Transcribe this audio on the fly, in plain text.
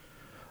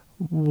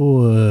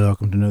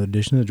Welcome to another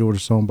edition of the Georgia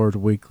Songbirds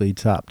Weekly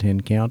Top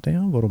 10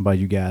 Countdown, voted by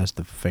you guys,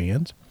 the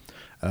fans.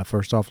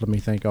 First off, let me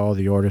thank all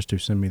the artists who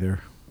send me their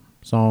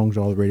songs,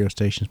 all the radio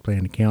stations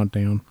playing the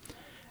countdown,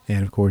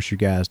 and of course you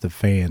guys, the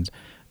fans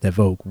that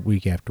vote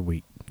week after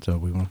week. So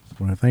we want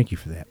to thank you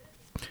for that.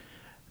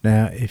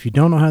 Now, if you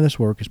don't know how this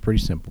works, it's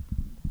pretty simple.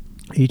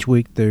 Each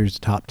week there's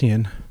top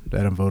 10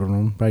 that I'm voted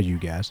on by you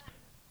guys,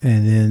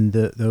 and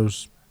then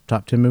those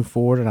top 10 move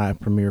forward, and I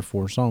premiere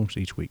 4 songs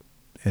each week.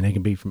 And it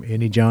can be from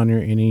any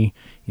genre, anywhere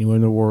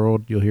in the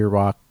world. You'll hear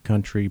rock,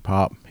 country,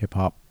 pop,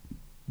 hip-hop.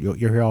 You'll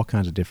hear all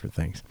kinds of different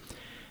things.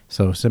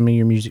 So send me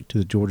your music to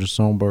the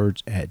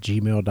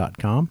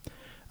georgiasongbirds@gmail.com,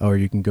 or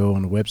you can go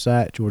on the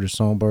website,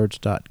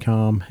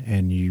 georgiasongbirds.com,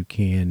 and you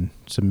can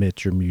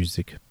submit your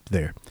music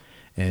there.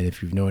 And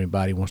if you know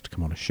anybody who wants to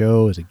come on a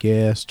show as a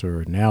guest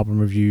or an album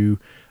review,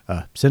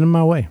 send them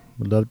my way.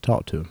 We'd love to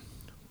talk to them.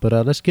 But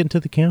let's get into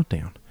the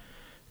countdown.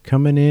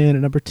 Coming in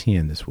at number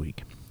 10 this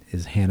week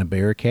is Hannah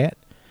Bearcat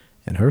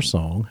and her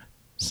song,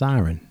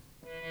 Siren.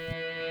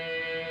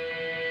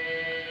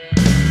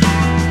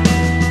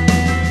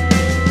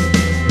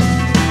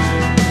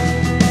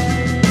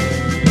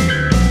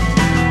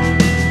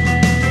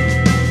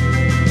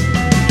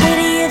 What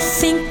do you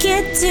think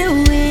you're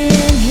doing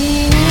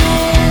here?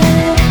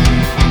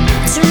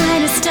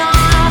 Trying to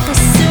stop a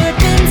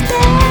serpent's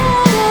bells.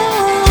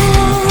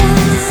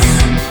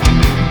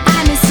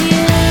 I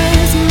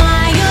misuse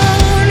my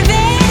own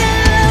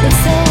venom. It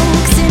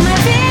soaks in my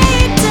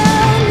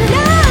victim.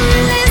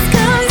 Numbness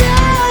comes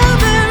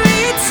over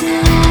me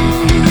too.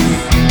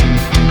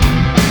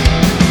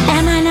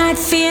 Am I not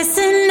fierce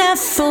enough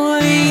for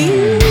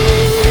you?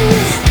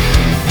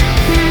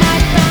 My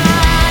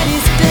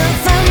body's built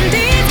from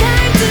these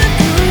kinds of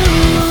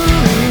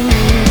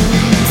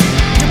wounds.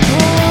 The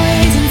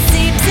poison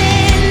seeps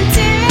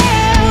into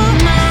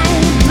my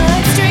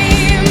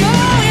bloodstream.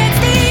 Oh, it's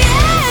the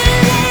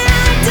end, and I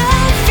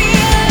don't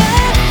feel a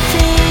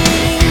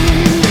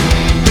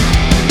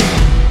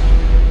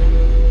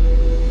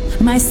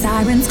thing. My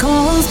siren's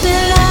calls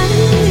been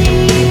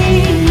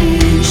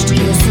unleashed.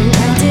 You're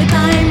surrounded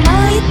by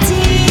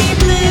mighty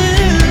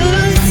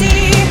blue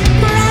sea,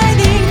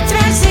 writhing,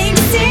 thrashing,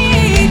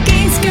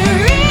 seeking,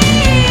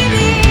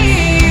 screaming.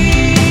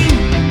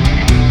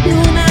 No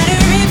matter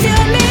if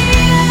you're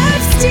made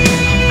of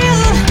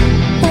steel,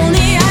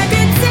 only I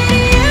could set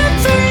you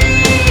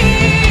free.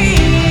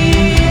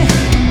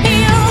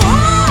 Your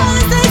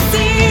walls, the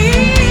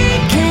sea,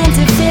 can't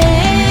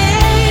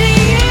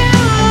defend you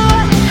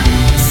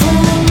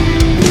from me.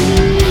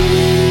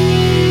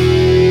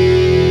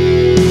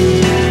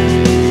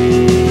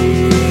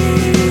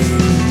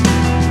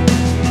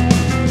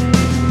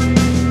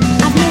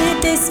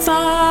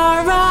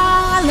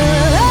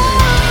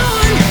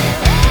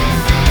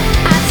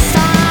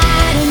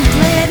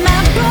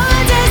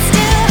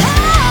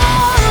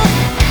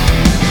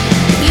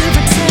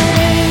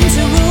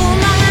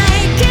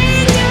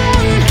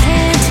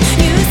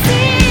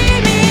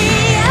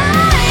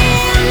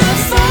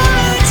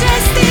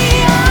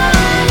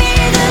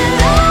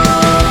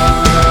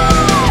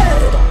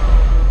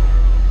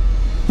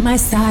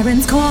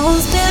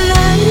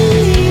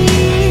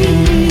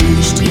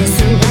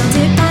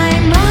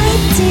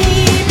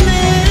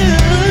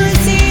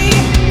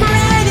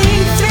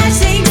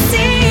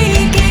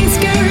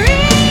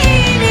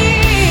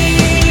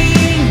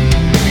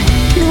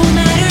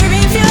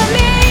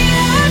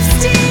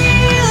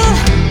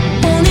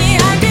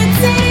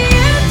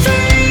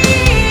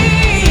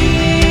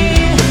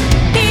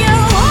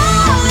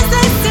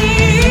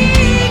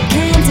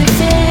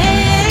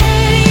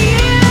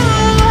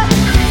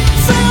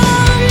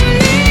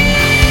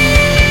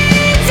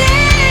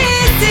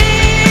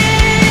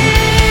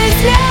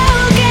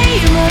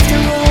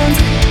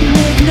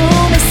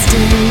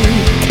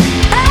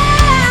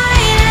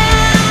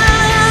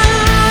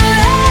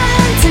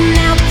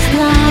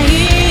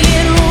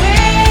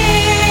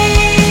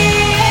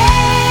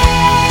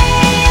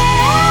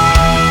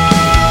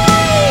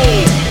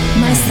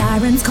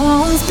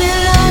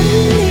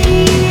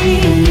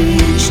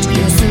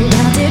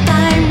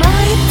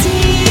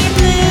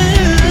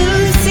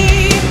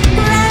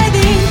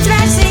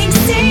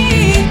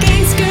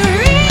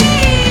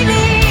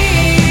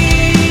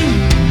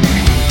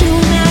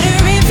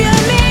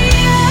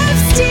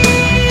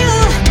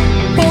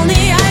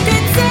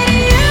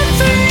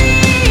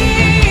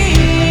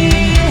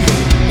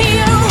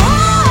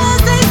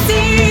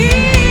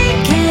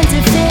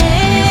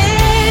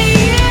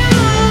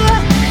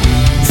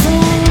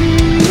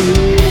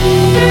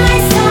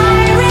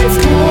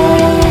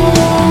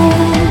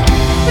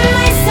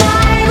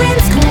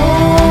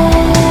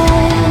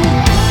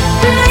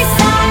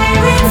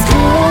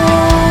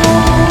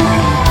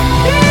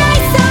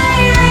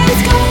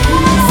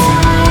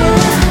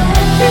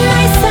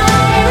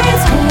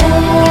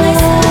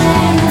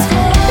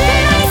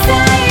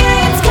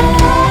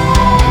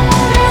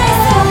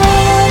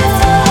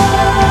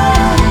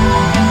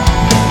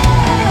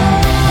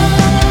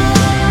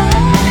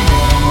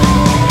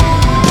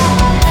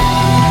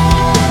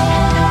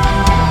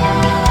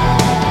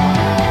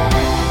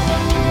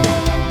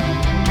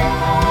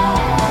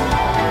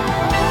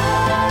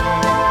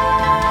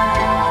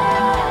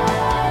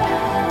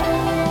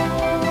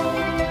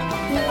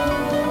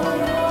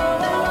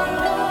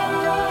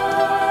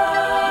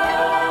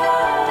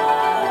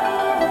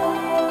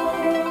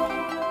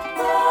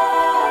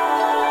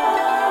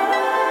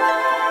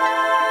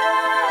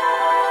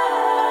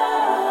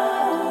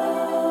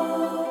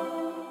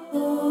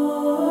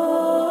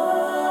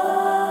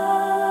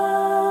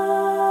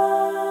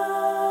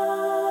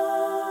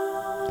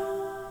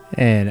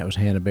 And that was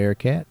Hannah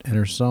Bearcat and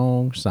her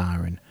song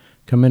Siren.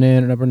 Coming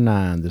in at number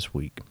 9 this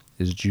week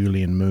is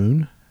Julian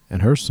Moon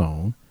and her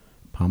song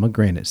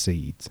Pomegranate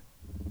Seeds.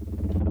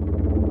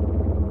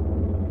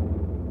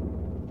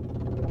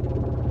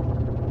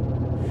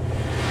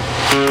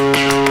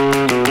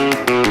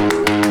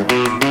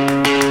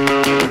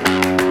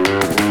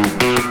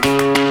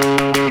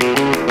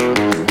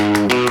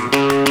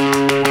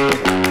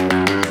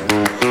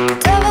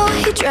 Devil,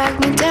 he dragged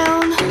me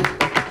down.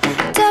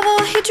 Devil,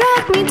 he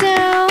dragged me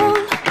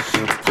down.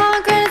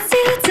 Pomegranate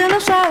seeds and a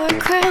flower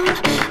crown.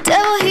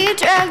 Devil, he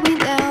dragged me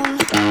down.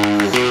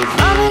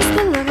 Mama's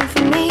been looking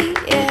for me,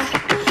 yeah.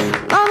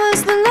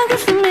 Mama's been looking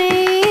for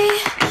me.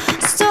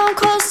 Stone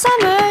cold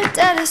summer,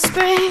 dead of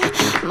spring.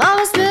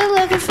 Mama's been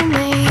looking for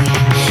me.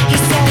 He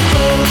said,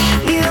 will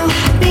you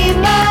be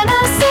mine?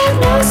 I said,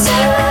 no,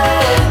 sir.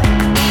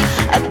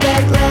 I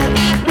begged, let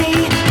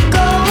me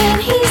go,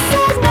 and he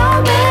said, no,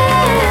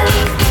 man.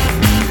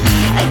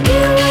 I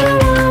get what I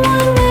want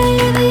one way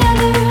or the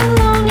other.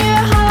 Alone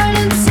your heart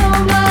and soul,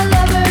 my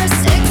lover,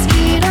 6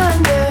 feet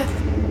under.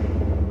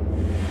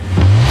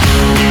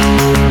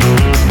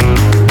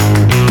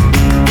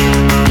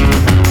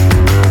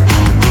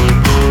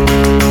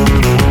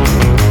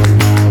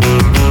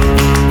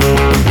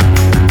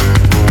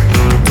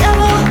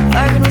 Devil,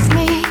 bargain with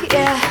me,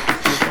 yeah.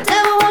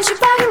 Devil, won't you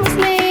bargain with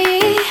me?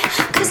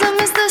 'Cause I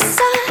miss the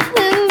sun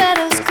and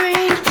meadows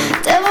green.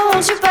 Devil,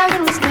 won't you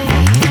bargain with me?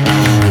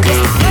 'Cause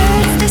the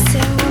birds, they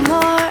sing no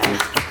more.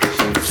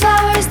 The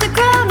flowers, they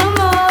grow no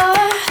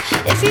more.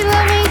 If you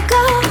let me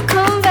go,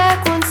 come back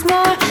once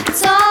more.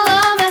 That's all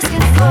I'm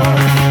asking for.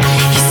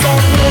 He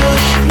said, will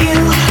you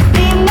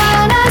be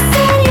mine? I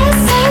said, yes,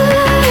 sir.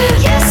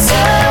 Yes,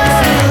 sir.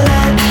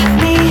 Let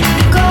me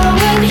go,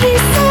 and he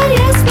said,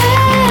 yes,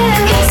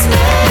 ma'am. Yes,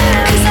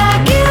 ma'am. 'Cause I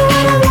get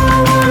what I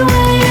want one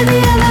way or the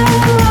other.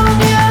 Alone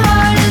your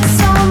heart and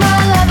soul, my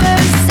lover,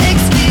 6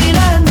 feet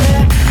under.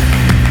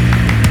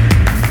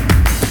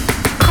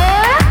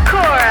 Cora,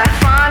 Cora,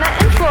 fauna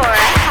and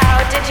flora, how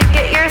did you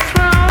get your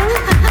throne?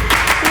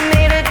 You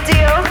made a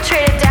deal,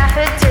 traded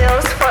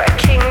daffodils for a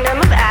kingdom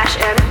of ash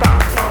and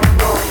bone.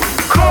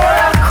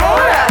 Cora,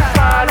 Cora,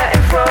 fauna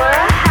and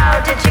flora, how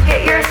did you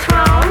get your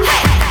throne?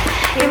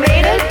 You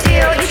made a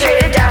deal, you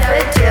traded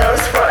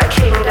daffodils for a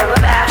kingdom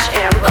of ash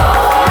and bone.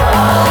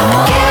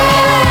 Yeah,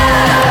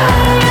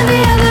 you're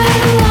the other,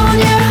 alone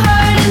your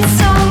heart and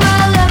soul, my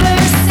lover,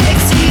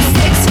 6 feet,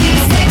 6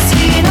 feet, 6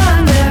 feet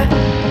under.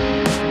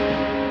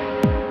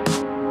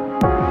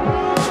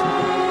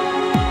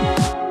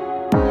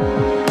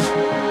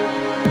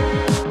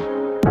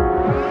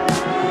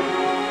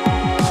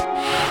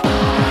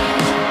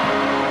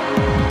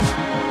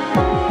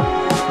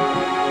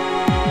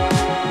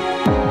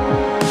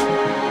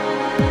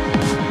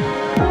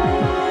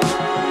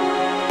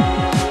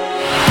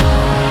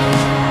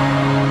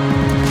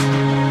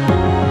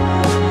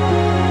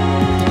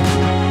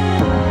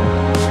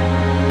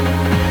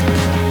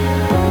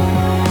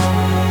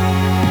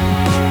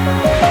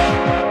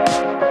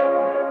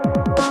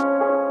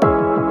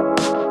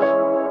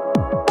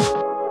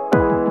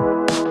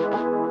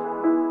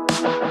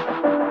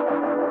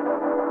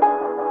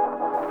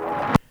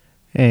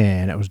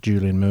 And that was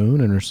Julian Moon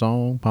and her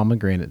song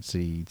Pomegranate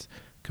Seeds.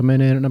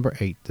 Coming in at number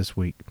 8 this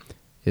week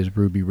is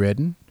Ruby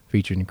Redden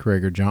featuring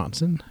Craig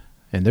Johnson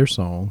and their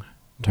song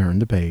Turn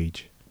the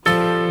Page.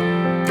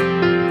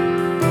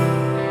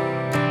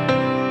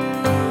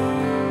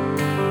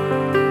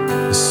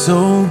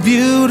 So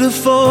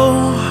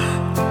beautiful,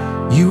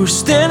 you were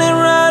standing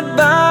right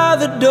by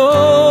the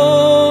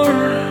door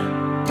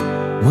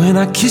when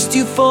I kissed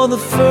you for the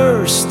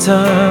first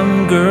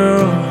time,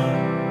 girl.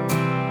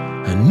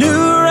 I knew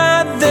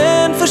right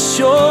then for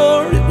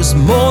sure it was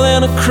more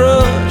than a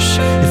crush.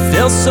 It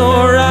felt so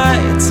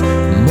right,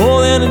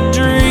 more than a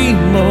dream.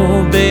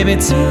 Oh baby,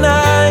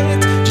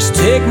 tonight just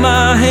take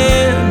my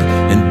hand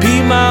and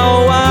be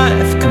my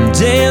wife. Come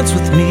dance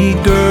with me,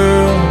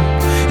 girl,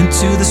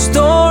 into the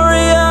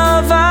story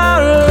of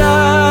our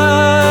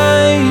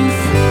life.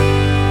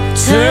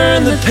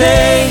 Turn the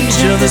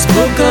page of this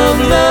book of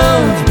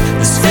love,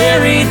 this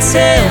fairy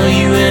tale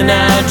you and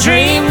I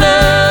dreamed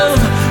of.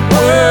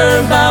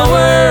 Word by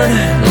word,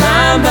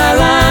 line by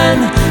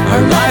line,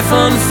 our life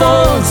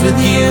unfolds with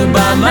you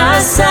by my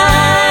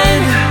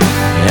side,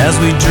 as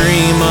we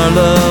dream our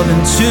love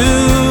into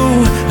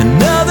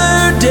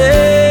another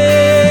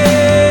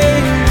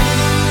day.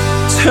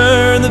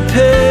 Turn the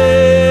page.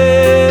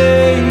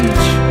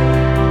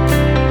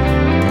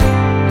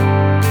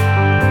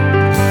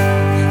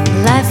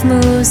 Life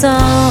moves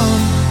on,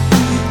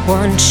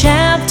 one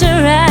chapter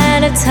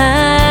at a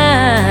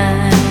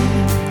time.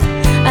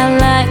 I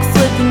like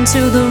flipping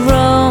to the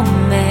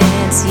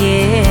romance,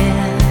 yeah.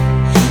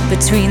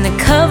 Between the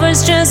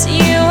covers, just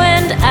you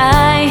and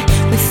I,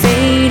 we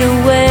fade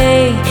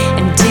away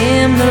and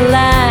dim the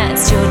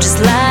lights. You're just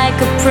like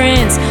a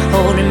prince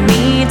holding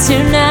me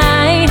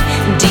tonight.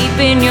 Deep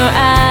in your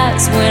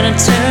eyes, when I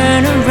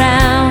turn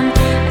around,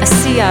 I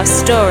see our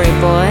story,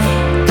 boy,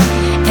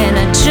 and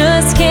I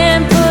just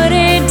can't put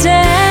it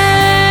down.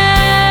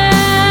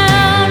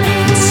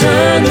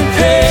 turn the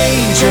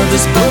page of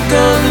this book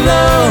of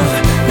love,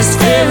 this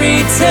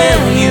fairy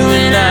tale you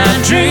and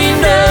I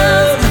dreamed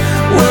of.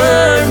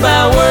 Word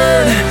by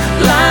word,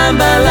 line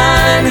by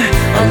line,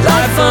 our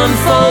life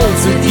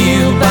unfolds with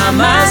you by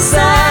my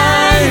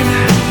side.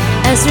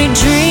 As we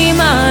dream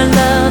our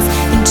love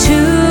into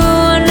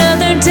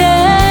another day.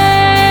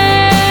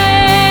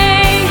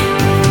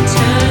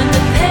 Turn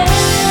the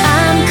page.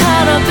 I'm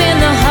caught up in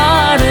the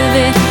heart of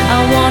it. I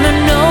wanna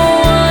know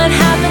what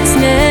happens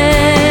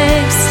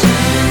next.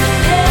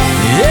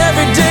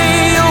 Every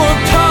day you're a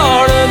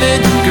part of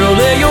it. Girl,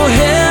 lay your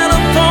head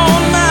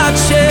upon my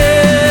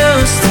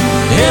chest,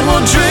 and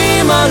we'll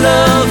dream our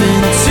love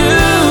into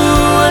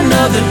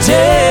another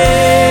day.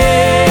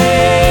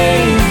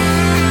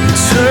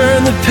 Turn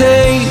the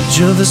page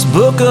of this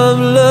book of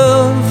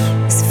love,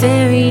 This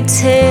fairy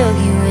tale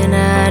you and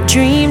I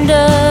dreamed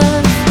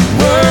of.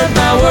 word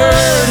by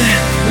word,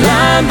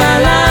 line by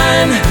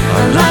line,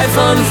 our life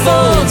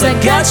unfolds. I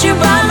got you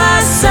by my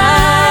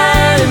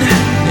side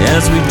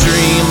as we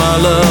dream our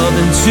love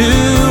into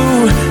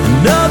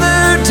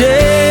another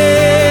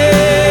day.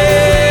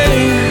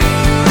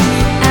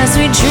 As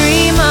we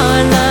dream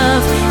our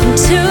love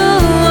into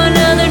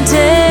another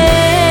day.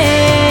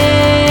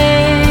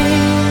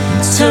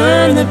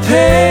 Turn the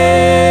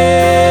page.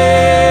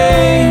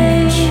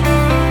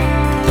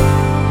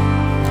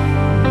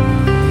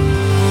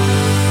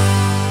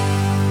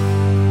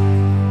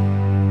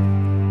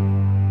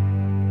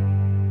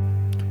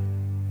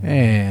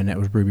 And that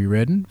was Ruby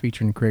Redden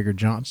featuring Craig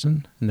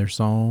Johnson and their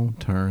song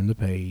Turn the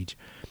Page.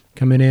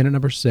 Coming in at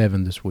number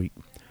 7 this week,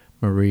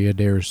 Maria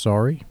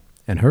Derasari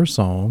and her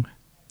song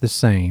The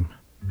Same.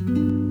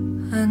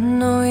 I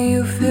know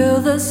you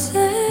feel the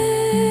same,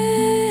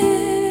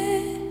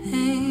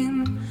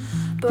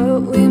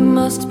 but we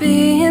must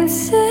be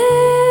insane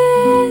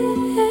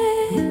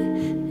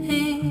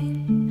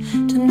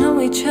to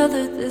know each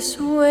other this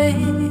way.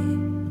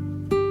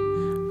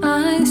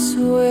 I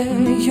swear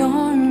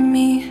you're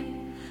me,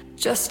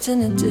 just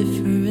in a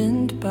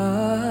different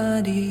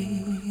body.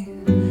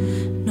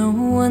 No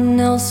one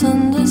else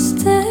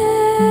understands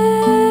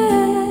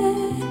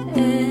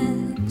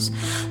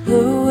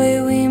the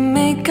way we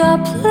make our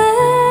plans,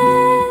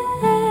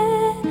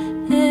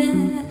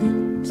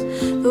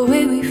 the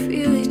way we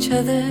feel each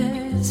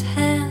other's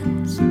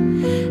hands.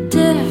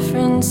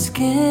 Different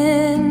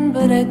skin,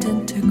 but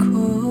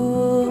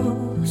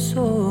identical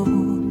soul.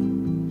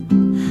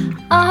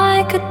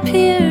 I could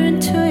peer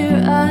into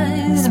your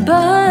eyes,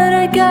 but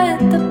I got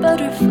the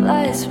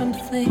butterflies from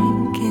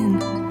thinking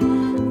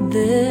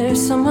there's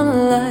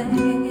someone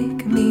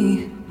like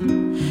me.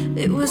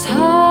 It was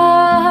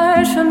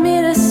hard for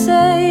me to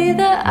say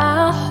that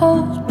I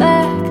hold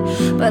back,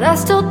 but I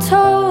still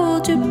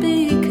told you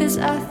because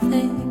I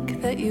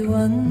think that you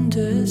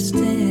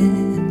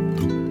understand.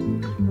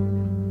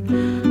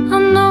 I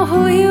know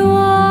who you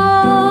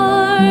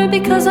are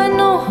because I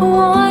know who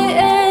I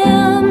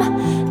am,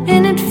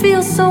 and it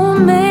feels so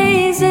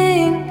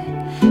amazing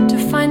to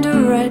find a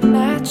right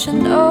match.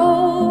 And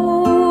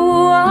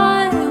oh,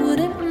 I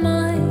wouldn't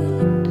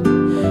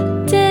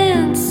mind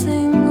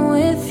dancing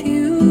with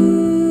you.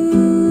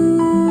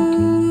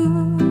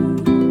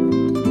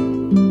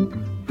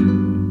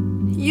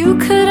 You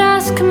could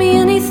ask me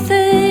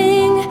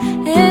anything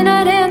and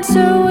I'd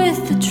answer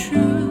with the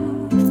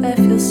truth. I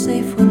feel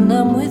safe when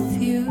I'm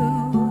with you.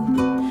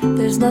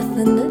 There's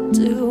nothing to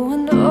do,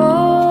 and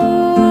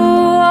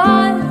oh,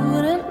 I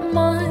wouldn't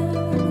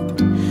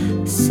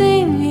mind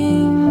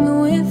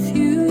singing with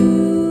you.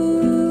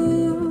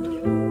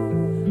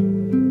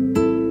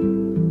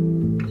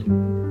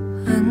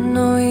 I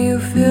know you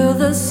feel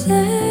the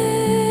same,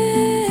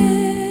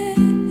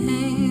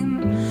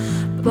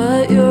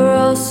 but you're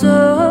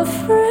also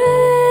afraid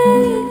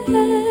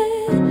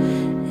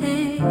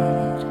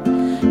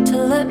to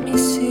let me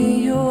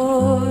see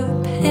your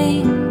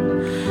pain.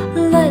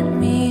 Let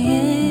me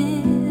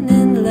in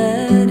and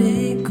let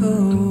it go.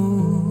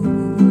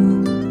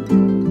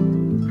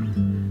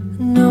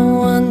 No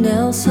one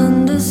else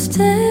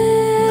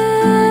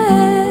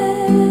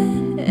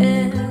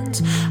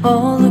understands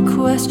all the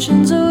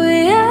questions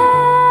we ask,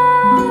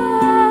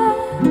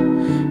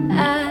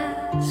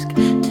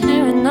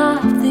 tearing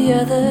off the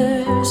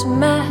other's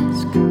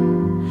mask,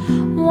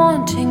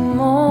 wanting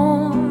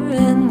more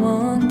and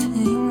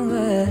wanting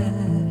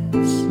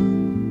less.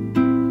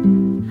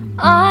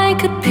 I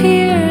could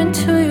peer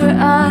into your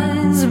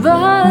eyes,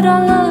 but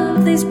all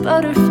of these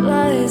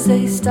butterflies,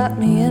 they stop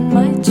me in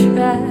my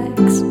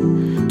tracks,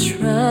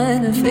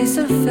 trying to face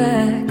the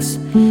facts.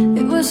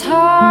 It was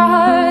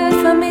hard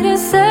for me to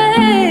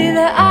say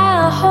that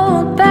I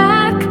hold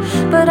back,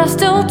 but I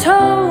still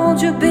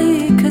told you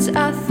because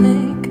I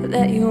think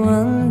that you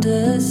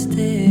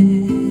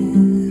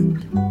understand.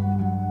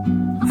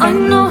 I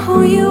know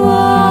who you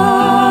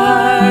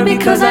are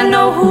because I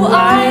know who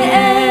I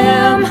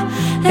am,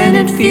 and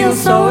it feels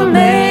so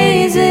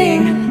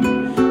amazing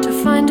to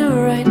find a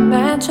right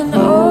match. And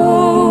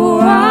oh,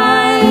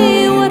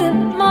 I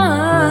wouldn't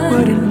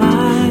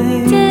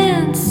mind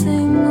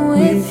dancing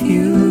with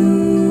you.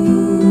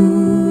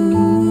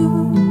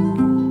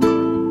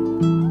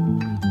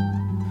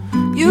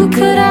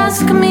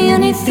 ask me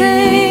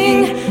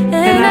anything,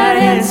 and I'd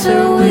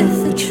answer with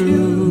the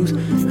truth.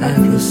 I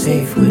feel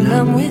safe when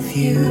I'm with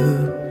you.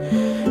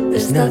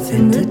 There's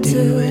nothing to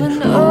do,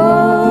 and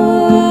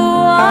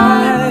oh,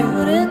 I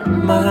wouldn't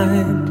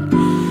mind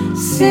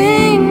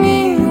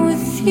singing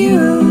with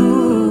you.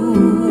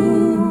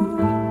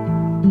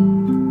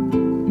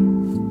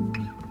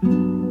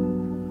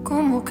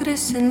 Como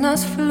crecen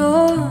las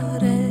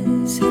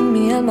flores en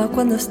mi alma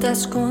cuando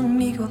estás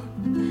conmigo.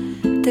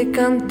 Te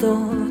canto,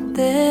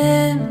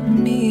 te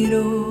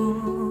miro.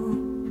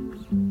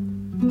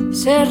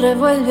 Se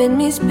revuelven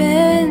mis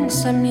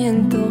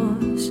pensamientos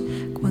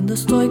cuando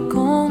estoy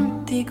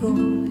contigo.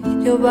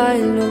 Yo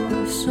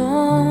bailo,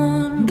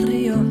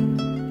 sonrío.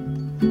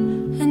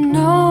 And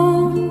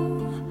no,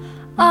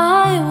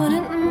 I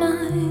wouldn't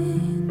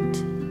mind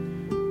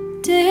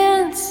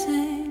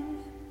dancing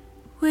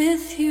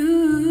with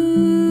you.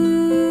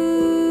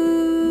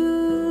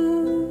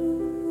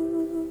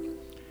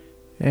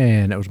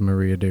 And that was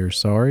Maria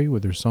Sorry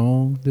with her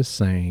song The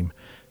Same.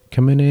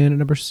 Coming in at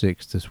number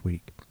 6 this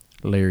week,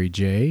 Larry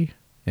J.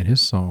 and his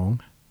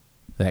song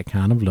That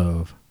Kind of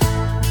Love.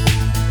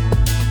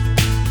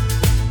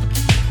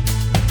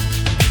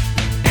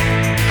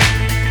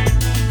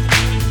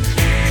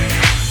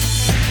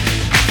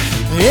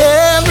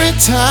 Every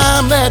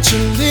time that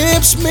your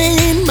lips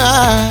meet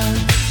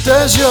mine,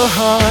 does your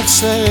heart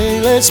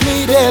say, let's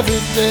meet every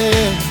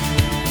day?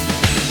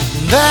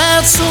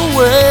 That's the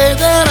way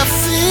that I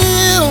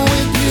feel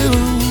with you,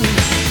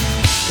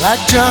 like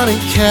Johnny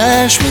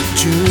Cash with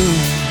June.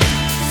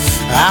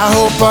 I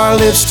hope our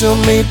lips still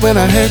meet when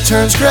our hair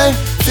turns gray,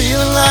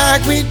 feeling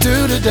like we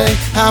do today.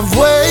 I've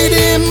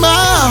waited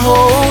my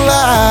whole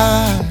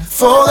life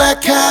for that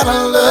kind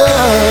of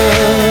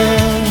love.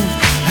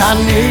 I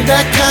need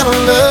that kind of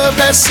love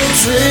that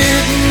seems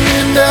written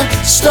in the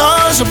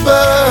stars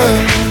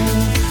above.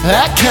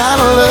 That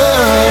kind of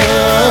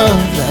love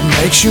that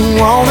makes you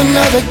want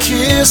another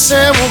kiss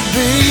and will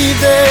be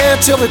there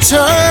till we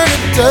turn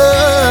to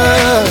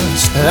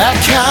dust. That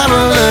kind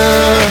of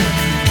love,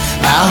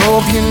 I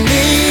hope you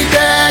need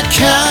that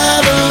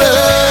kind of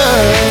love.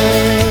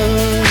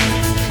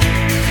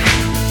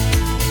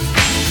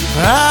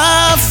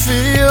 I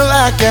feel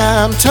like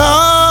I'm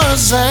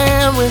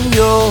Tarzan when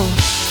you're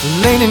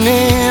leaning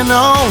in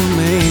on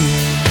me.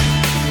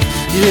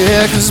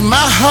 Yeah, 'cause my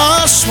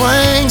heart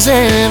swings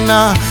and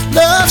our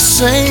love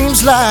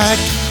seems like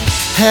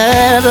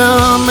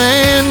Adam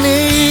and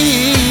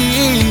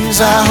Eve.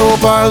 I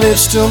hope our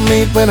lips still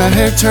meet when our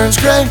hair turns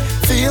gray,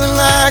 feeling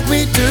like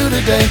we do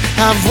today.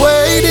 I've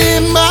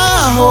waited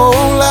my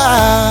whole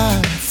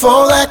life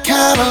for that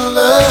kind of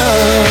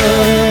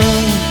love.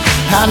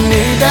 I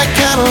need that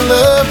kind of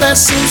love that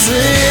seems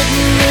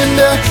written in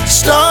the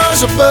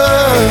stars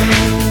above.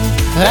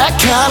 That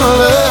kind of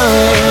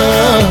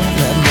love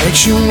that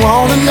makes you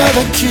want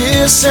another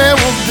kiss and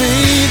will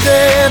be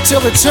there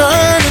till we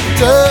turn to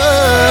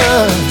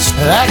dust.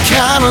 That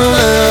kind of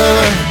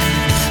love,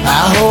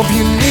 I hope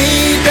you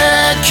need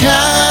that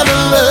kind of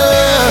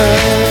love.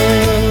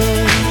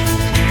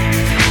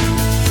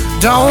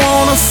 Don't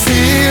wanna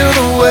feel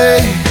the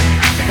way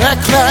that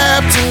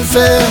Clapton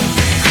felt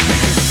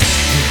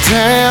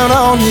down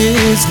on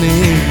his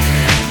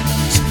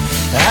knees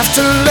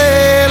after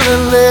Layla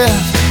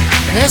left.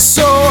 And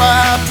so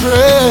I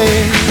pray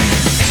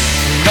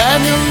that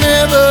you'll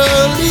never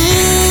leave.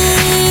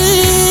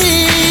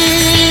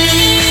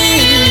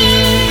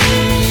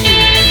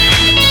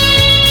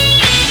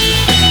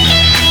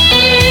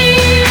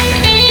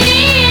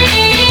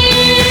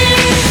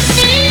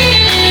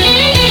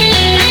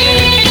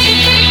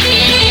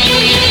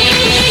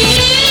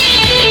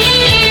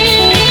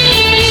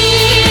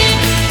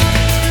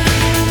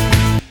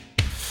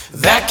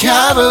 That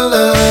kind of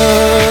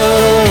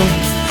love,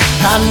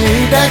 I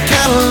need that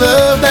kind of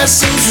love that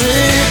seems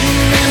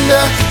written in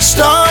the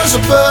stars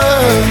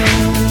above.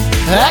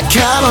 That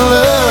kind of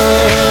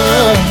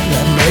love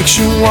that makes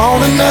you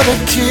want another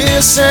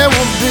kiss and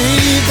will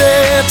be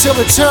there till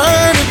we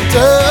turn to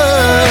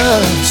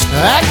dust.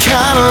 That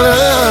kind of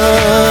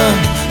love,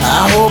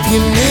 I hope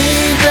you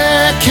need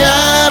that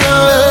kind of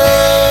love.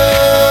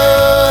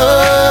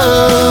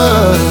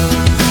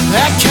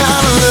 That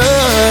kind of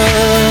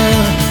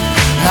love,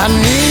 I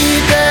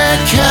need that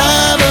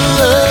kind of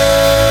love.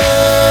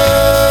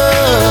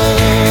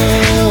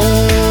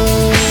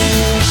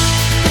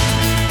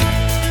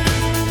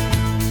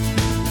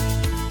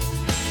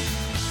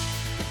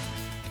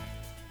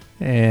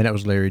 And that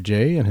was Larry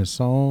J. and his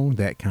song,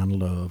 That Kind of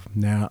Love.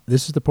 Now,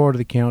 this is the part of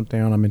the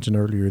countdown I mentioned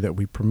earlier that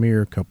we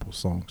premiere a couple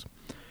songs.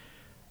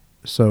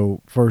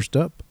 So, first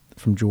up,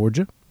 from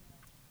Georgia,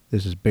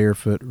 this is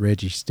Barefoot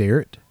Reggie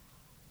Sterrett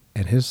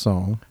and his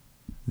song,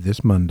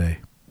 This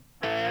Monday.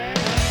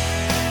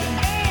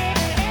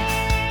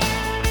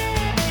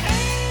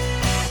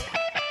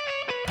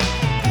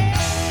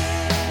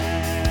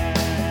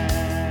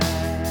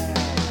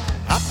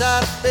 Hopped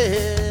out of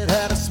bed,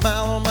 had a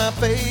smile on my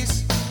face.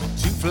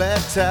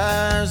 Flat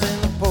tires in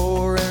the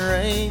pouring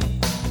rain.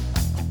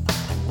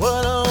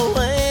 What a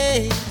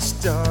way to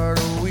start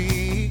a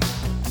week.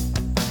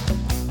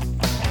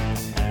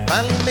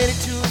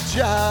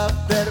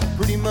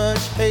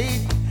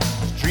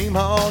 dream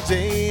all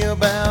day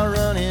about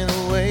running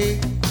away,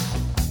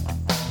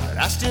 but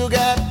I still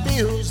got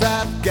bills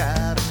I've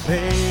gotta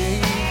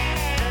pay.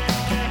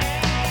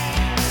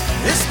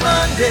 This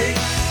Monday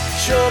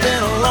sure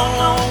been a long,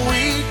 long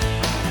week.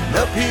 An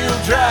uphill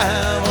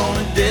drive on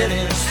a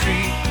dead-end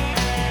street.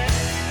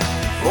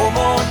 4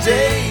 more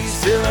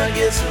days till I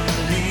get some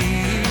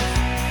relief.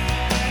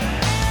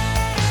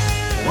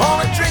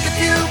 Wanna drink a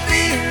few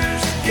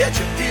beers, catch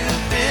a few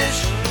fish,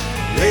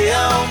 lay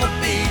out on the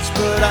beach,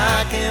 but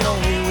I can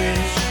only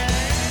wish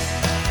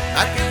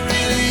I could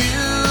really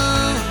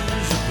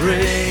use a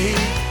break.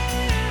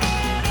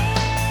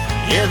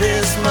 Yeah,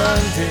 this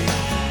Monday,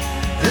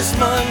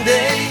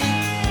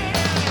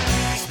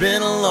 it's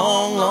been a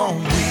long,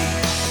 long week.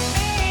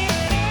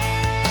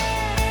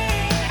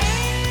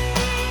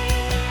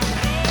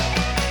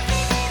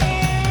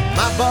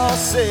 My boss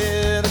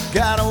said I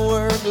gotta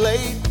work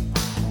late.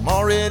 I'm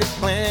already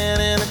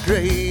planning a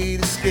great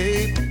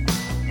escape.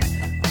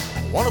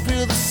 I wanna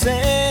feel the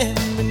sand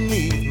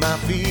beneath my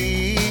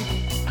feet.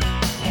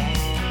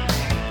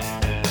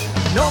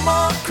 No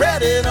more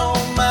credit on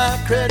my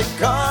credit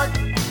card.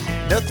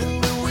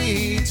 Nothing but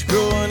weeds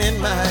growing in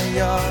my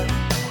yard.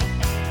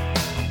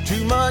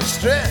 Too much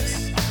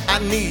stress, I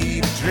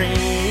need a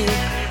drink.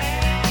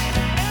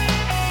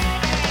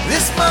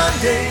 This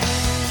Monday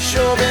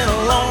sure been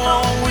a long,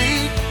 long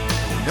week.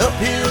 An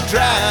uphill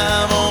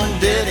drive on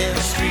dead-end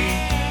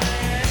street.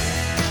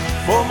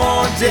 4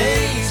 more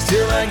days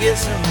till I get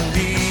some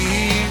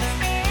relief.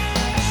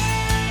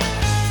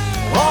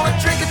 Wanna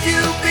drink a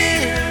few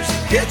beers,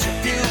 catch a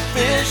few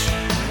fish,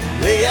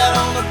 lay out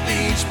on the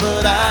beach,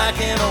 but I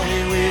can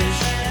only wish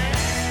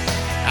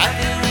I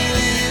could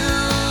really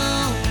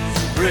use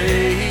a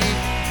break.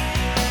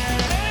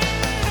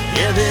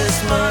 Yeah, this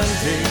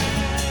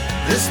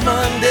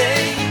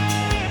Monday,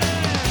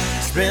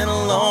 it's been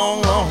a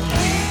long, long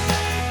week.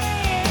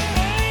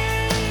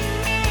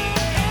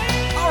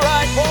 All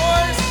right,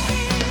 boys,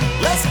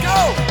 let's go.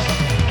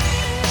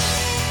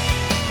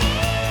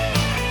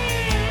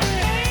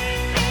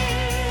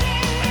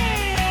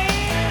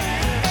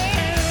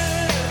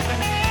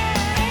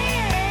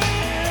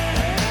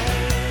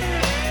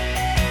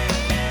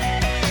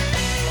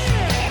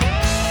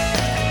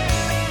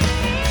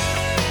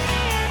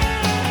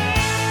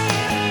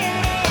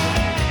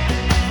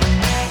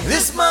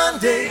 This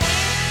Monday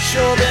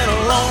sure been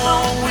a long,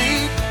 long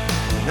week.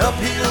 An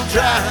uphill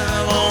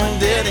drive on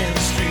dead-end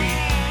street.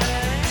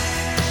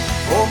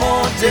 4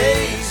 more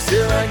days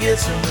till I get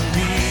some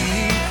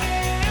relief.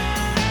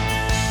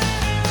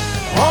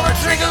 Wanna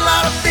drink a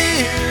lot of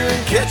beer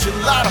and catch a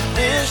lot of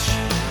fish,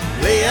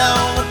 lay out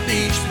on the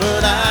beach,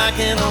 but I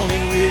can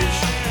only wish,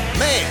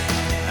 man,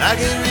 I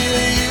could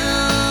really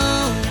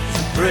use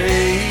a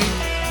break.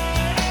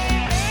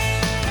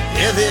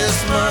 Yeah, this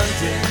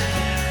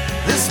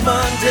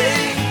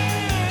Monday,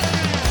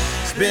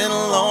 it's been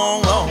a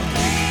long, long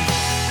week.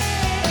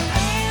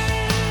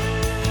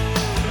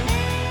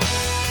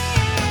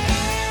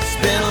 It's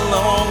been a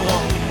long,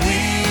 long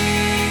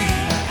week.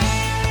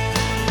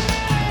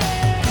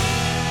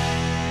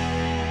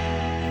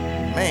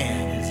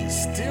 Man, is it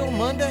still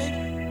Monday?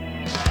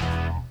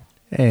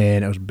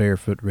 And that was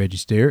Barefoot Reggie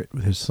Sterrett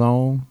with his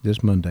song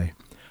This Monday.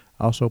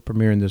 Also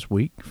premiering this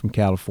week from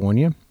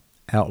California,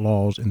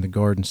 Outlaws in the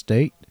Garden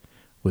State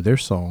with their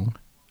song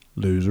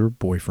Loser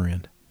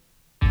Boyfriend.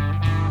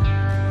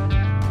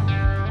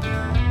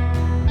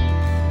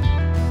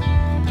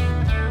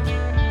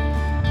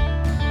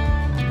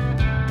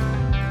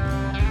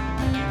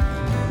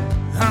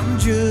 I'm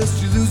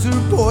just your loser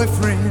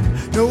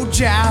boyfriend, no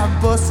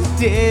job, busted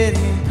dead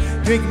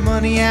end, drinking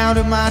money out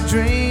of my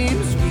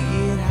dreams. We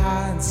get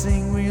high and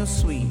sing real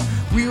sweet,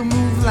 we'll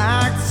move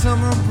like the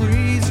summer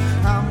breeze.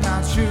 I'm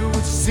not sure what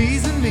you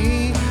sees in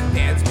me,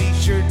 dads be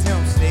sure to tell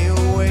them stay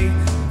away.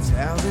 That's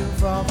how they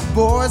fall for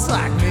boys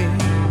like me.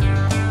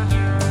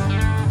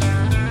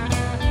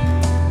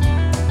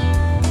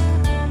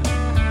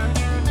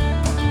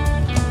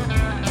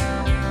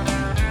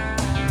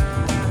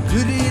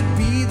 Could it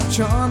be the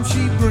charm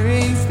she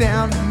brings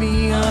down to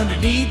me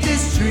underneath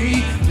this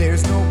tree?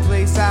 There's no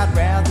place I'd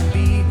rather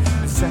be.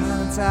 In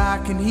silence I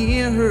can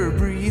hear her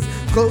breathe.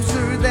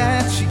 Closer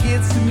that she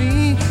gets to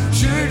me,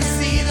 sure to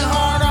see the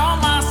heart on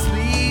my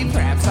sleeve.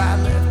 Perhaps I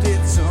left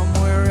it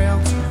somewhere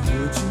else.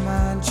 Would you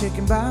mind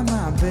checking by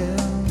my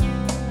bell?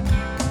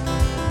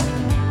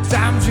 'Cause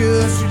I'm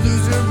just your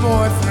loser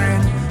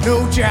boyfriend,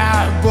 no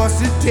job,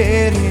 busted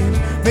dead end,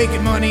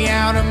 making money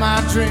out of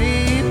my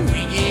dream.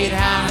 We get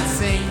high and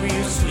sing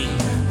real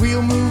sweet,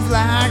 we'll move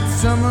like the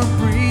summer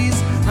breeze.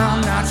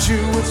 I'm not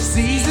sure what she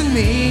sees in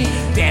me,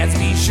 dads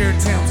be sure to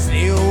tell them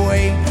stay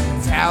away.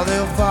 It's how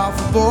they'll fall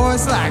for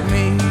boys like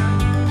me.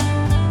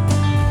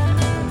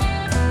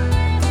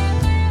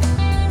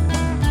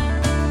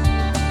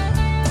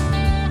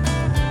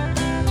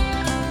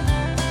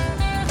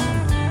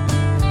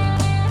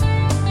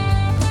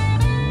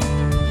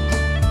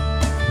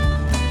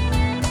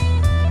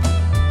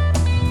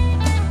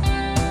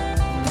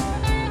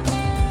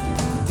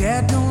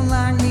 Dad don't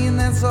like me and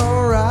that's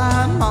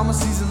alright. Mama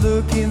sees a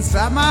look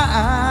inside my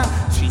eye.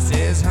 She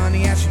says,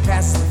 honey, as she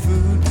passes the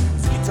food,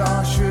 this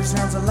guitar sure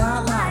sounds a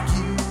lot like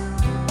you.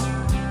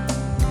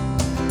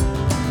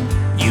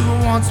 You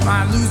were once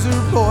my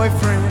loser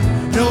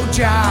boyfriend, no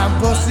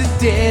job, busted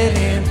dead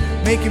end,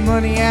 making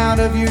money out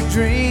of your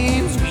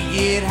dreams. We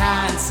get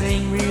high and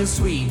sing real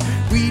sweet.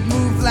 We'd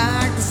move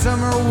like the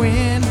summer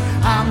wind.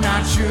 I'm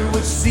not sure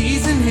which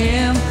season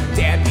him.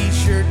 Dad, be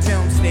sure to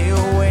tell him stay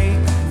away.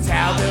 It's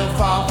how they'll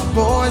fall for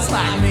boys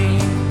like me.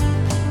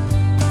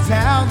 It's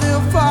how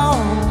they'll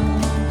fall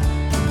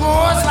for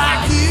boys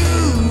like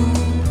you,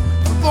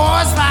 for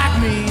boys like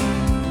me.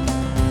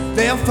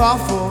 They'll fall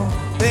for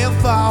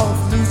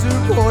loser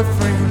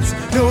boyfriends,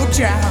 no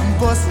job,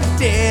 busted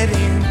dead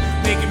end,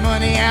 making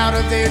money out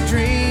of their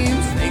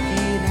dreams. They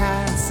get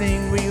high and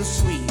sing real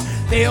sweet.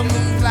 They'll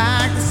move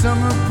like the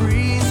summer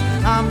breeze.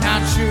 I'm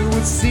not sure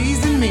which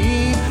season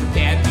me.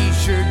 Dad, be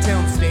sure to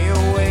tell them stay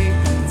away.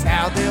 It's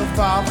how they'll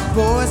fall for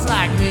boys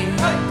like me.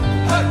 Hey,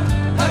 hey,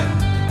 hey,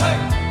 hey,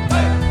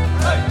 hey,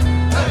 hey,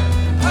 hey,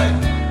 hey, hey,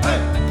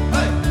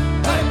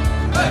 hey,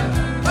 hey, hey,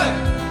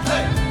 hey, hey,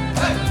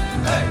 hey,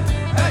 hey,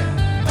 hey,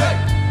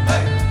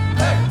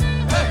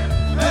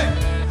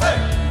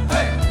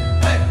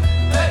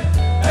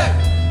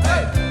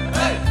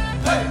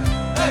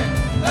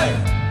 hey,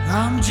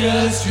 I'm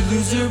just your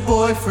loser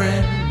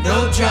boyfriend,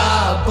 no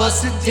job,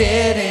 busted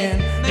dead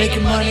end,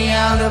 making money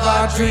out of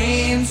our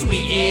dreams.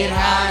 We get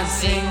high and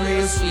sing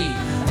real sweet.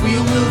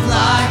 We'll move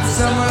like the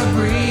summer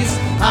breeze.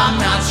 I'm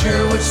not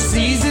sure which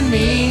season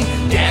me.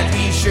 Dad,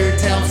 be sure to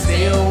tell them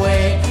stay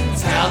away.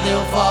 It's how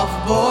they'll fall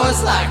for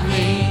boys like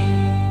me.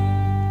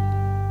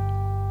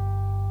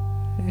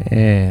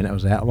 And that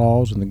was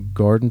Outlaws in the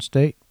Garden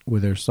State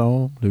with their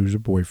song Loser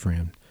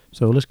Boyfriend.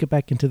 So let's get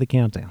back into the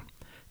countdown.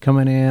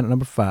 Coming in at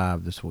number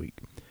 5 this week,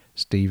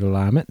 Steve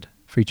Alignment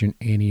featuring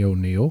Annie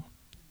O'Neill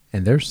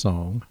and their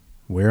song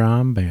Where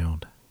I'm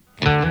Bound.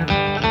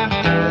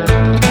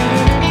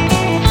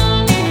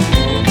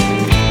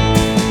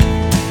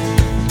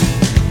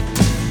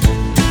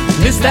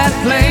 Miss that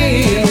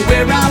plane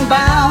where I'm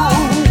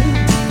bound.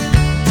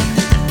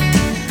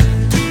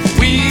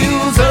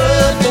 Wheels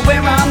up for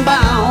where I'm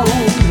bound.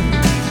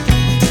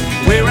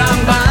 Where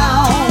I'm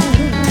bound.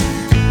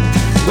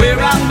 Where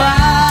I'm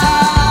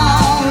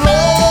bound.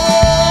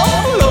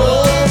 Lord,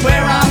 Lord,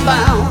 where I'm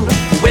bound.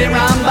 Where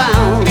I'm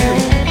bound.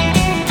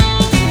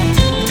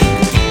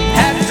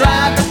 Had to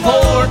drive to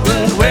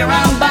Portland where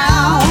I'm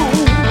bound.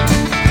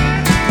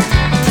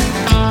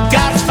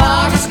 Got as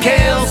far as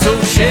Kelso,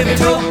 Chevy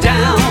broke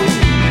down.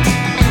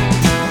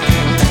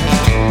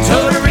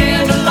 Towed her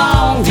into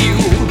Longview.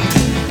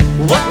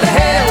 What the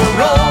hell?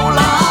 Roll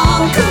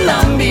on,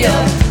 Columbia.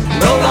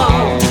 Roll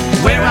on,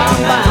 where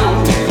I'm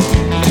bound.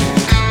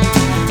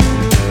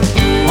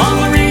 On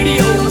the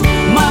radio,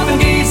 Marvin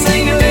Gaye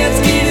singing, let's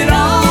get it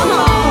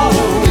on.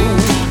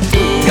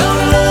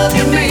 Gonna love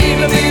you,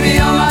 baby, baby,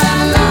 all my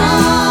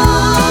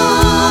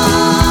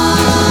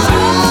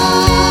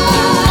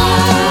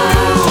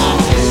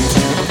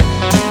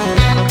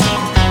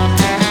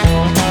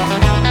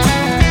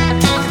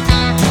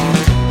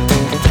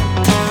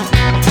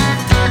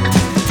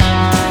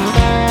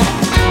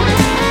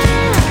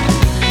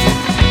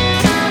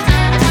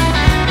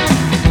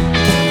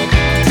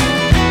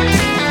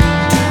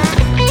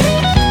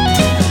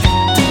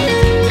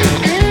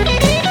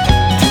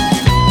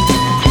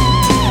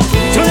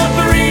turn up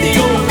the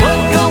radio,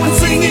 going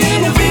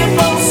singing, the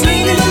people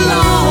singing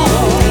along.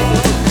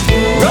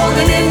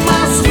 Rolling in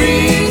my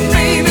sweet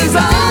baby's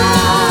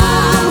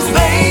arms.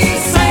 They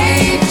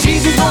say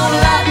Jesus won't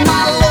like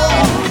my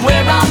love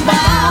where I'm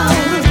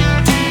bound.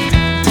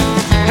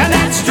 And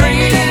that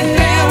straight and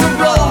narrow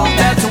road,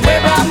 that's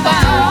where I'm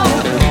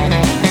bound.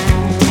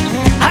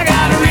 I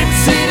got a rich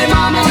city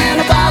mama and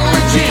a bottle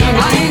of gin.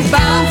 I ain't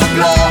bound for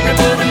glory,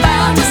 but I'm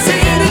bound to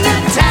sit in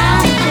that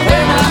town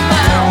where I'm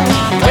bound,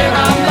 where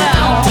I'm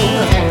bound.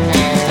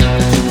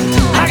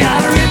 I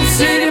got a rich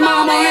city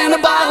mama and a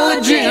bottle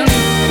of gin.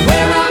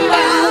 Where I'm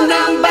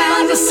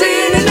bound to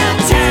sit in that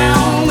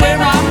town where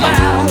I'm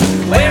bound,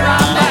 where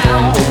I'm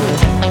bound.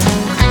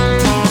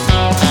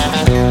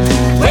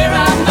 Where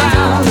I'm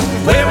bound,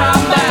 where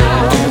I'm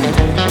bound.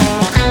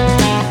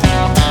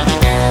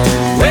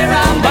 Where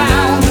I'm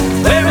bound,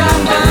 where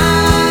I'm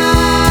bound.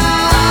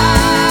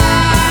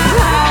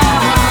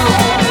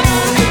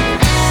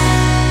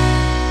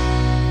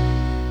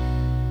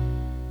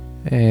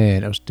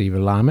 And that was Steve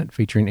Alignment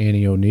featuring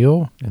Annie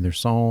O'Neill and their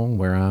song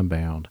Where I'm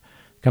Bound.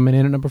 Coming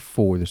in at number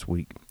 4 this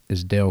week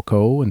is Del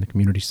Cole and the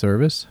Community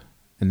Service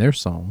and their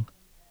song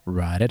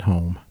Right at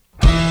Home.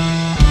 There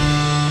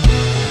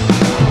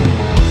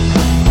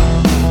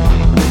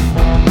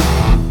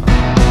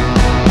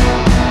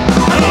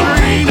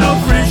ain't no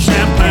French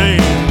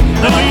champagne,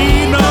 there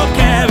ain't no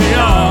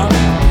caviar.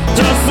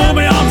 Just pour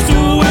me on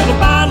stool with a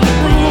bottle of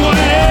brew and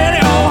any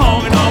old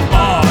honky-tonk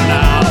bar.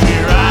 Now I'll be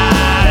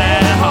right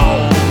at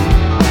home.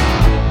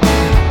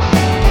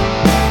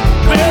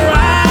 We're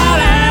right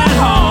at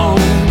home.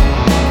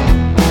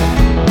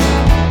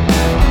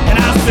 And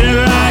I'll sit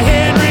right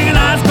here drinking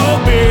ice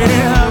cold beer,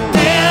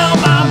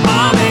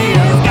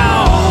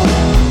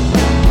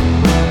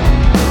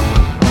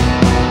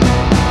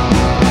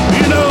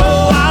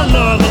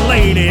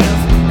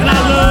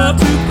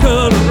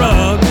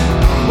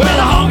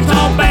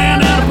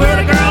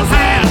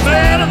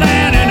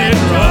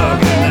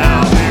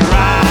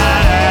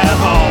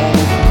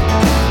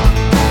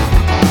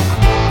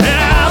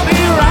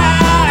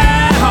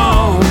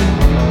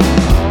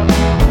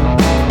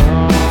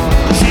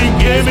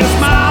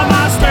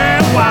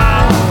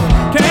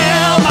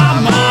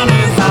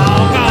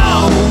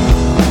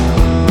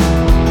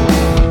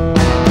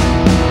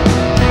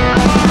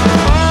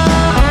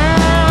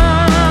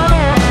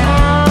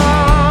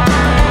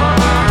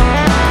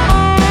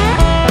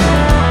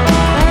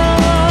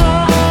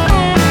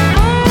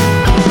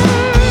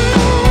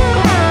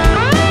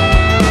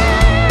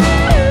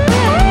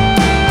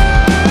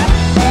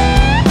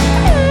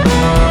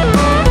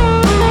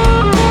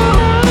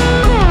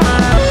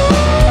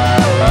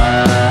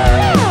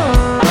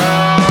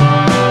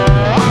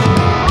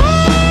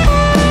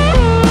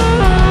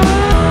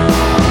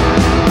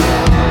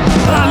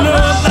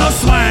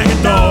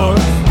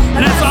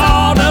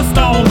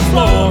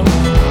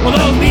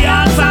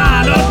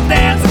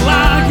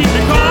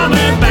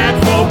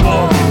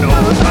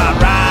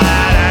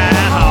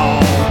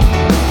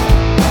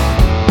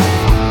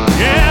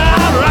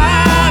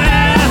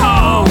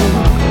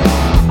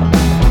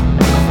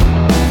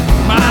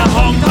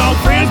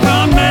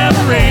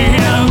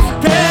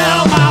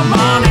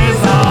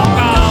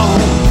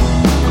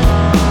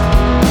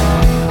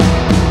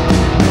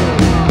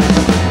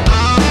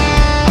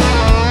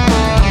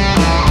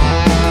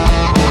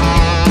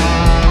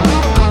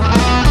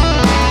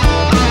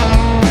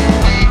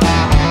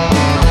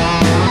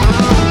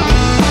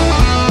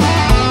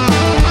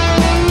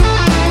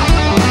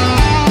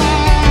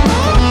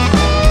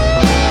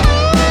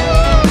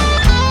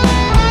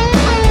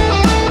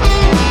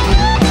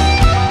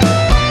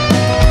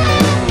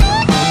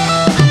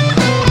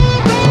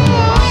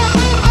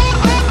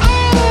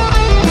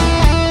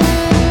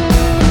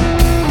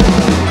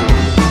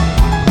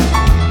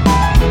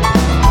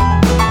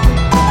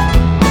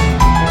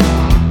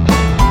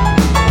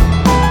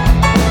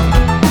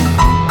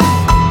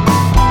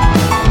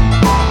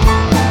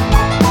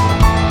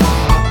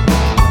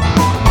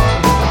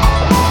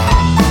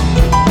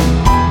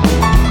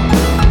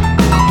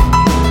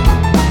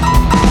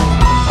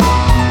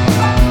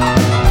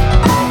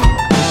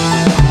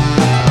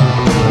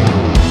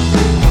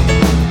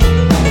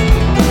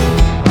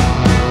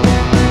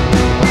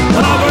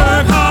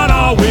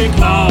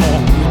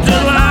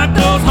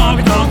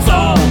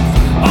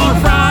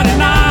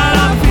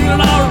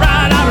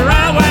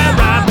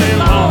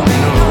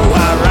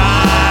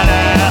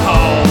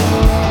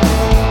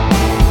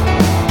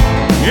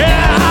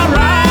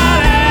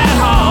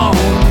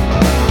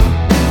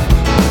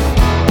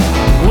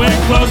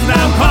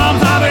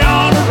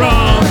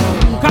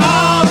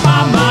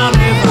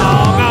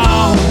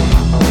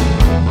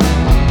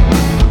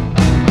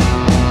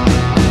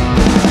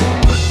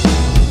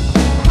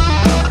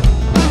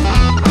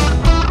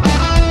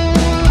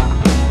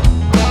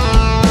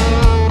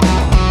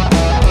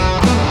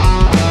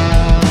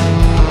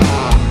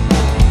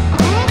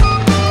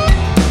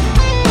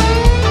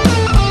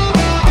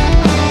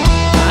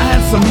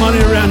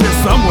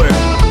 somewhere.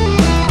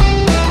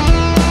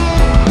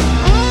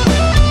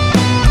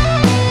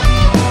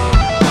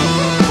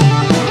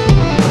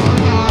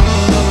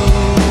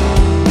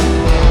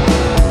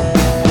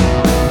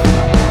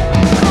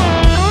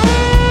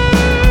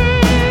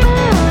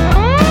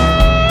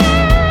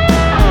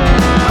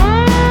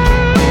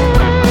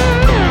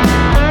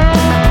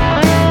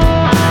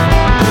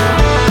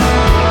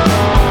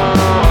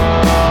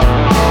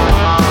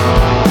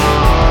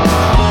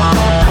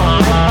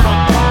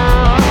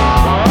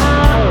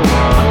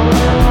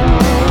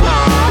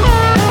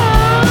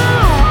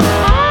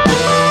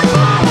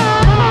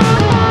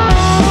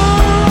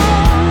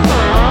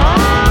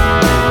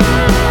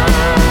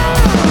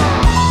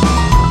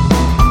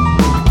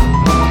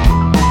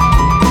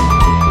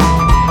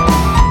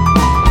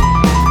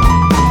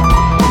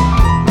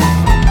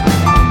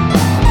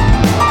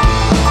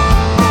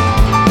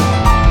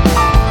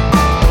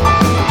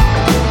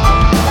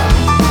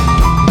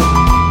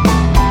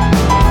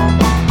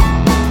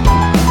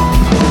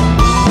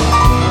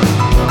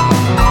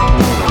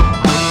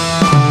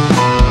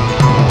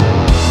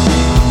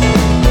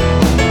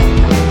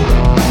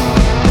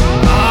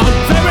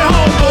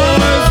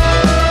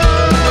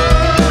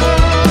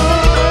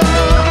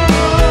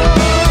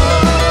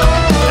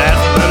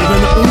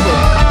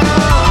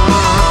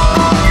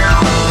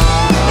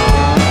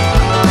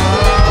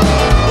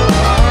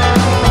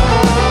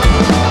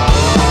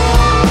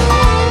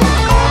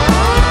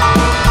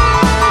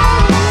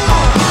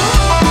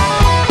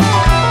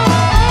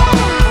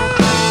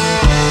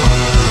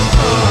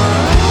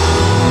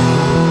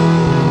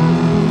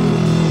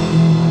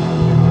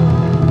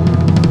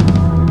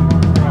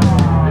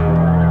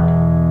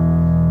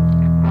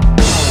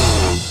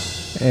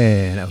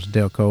 And that was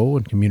Del Cole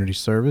and Community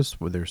Service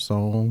with their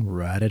song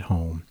Right at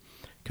Home.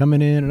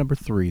 Coming in at number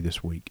 3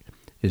 this week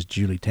is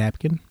Julie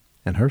Tapkin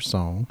and her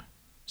song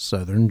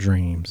Southern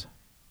Dreams.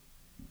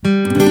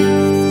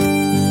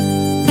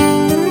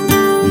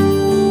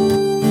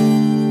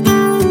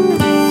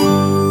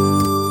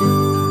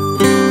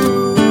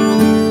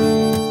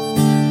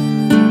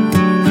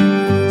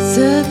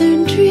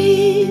 Southern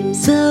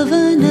dreams of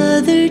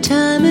another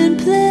time and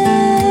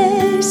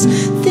place.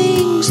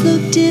 Things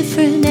look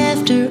different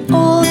after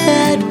all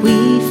that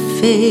we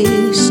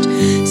faced.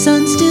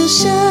 Sun still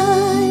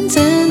shines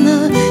and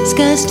the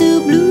sky's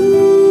still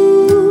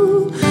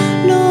blue.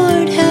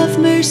 Lord have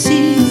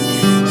mercy,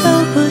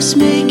 help us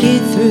make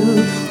it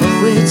through.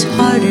 Oh, it's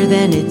harder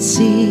than it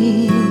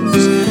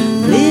seems,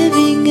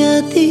 living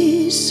out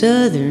these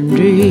southern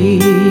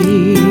dreams.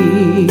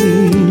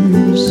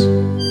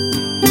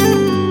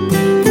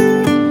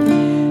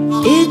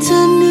 It's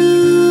a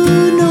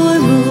new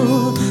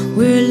normal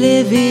we're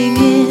living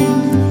in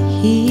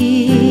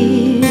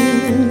here.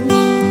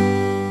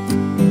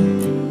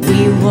 We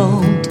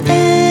won't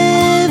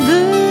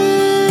ever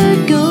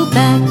go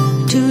back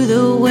to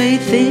the way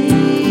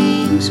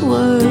things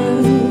were.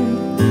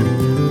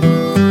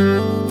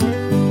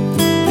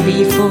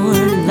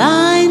 Before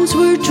lines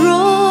were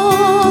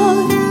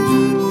drawn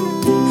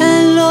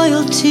and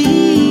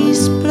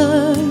loyalties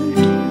blurred.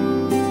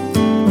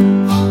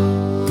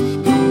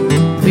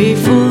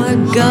 Before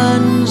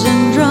guns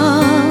and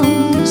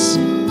drums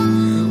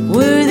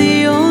were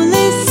the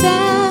only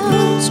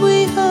sounds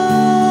we heard.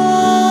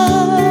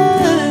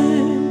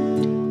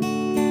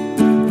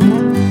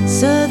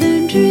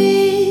 Southern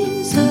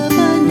dreams of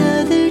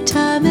another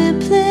time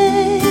and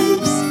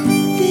place.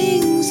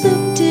 Things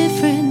look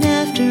different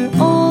after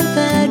all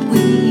that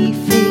we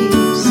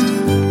faced.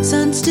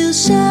 Sun still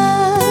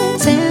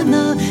shines and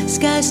the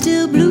sky's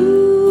still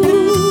blue.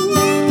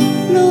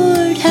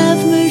 Lord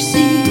have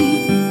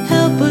mercy,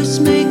 help us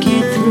make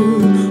it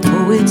through.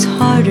 Oh, it's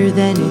harder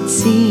than it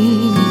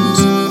seems,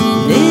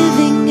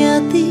 living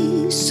out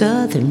these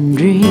southern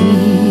dreams.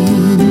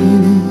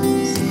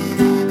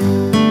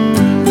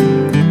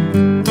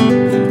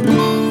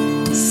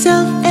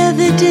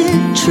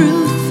 Self-evident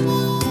truth,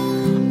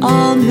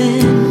 all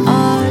men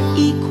are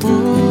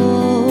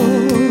equal.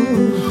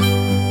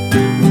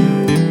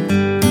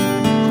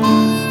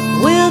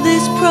 Will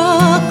this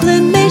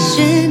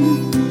proclamation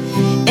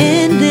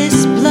end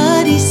this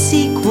bloody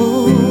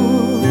sequel?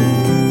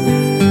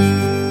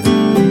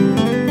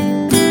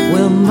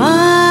 Will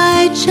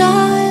my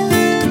child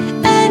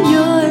and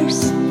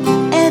yours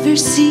ever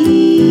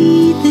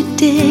see the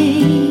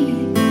day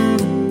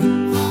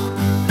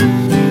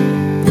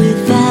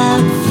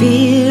without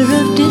fear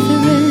of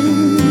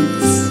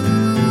difference?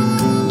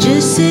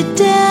 Just sit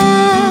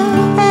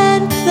down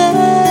and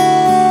play.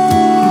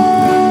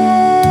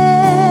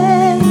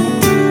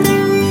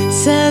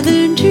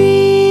 Southern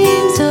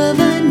dreams of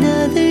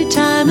another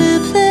time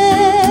and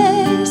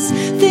place.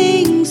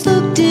 Things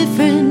look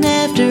different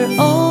after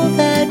all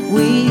that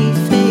we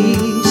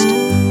faced.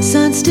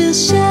 Sun still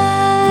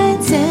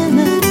shines and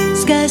the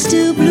sky's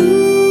still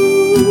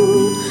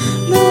blue.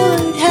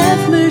 Lord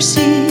have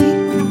mercy,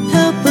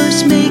 help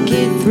us make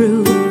it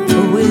through.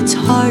 Oh, it's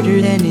harder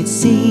than it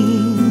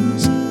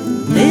seems,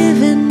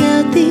 living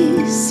out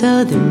these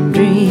southern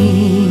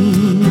dreams.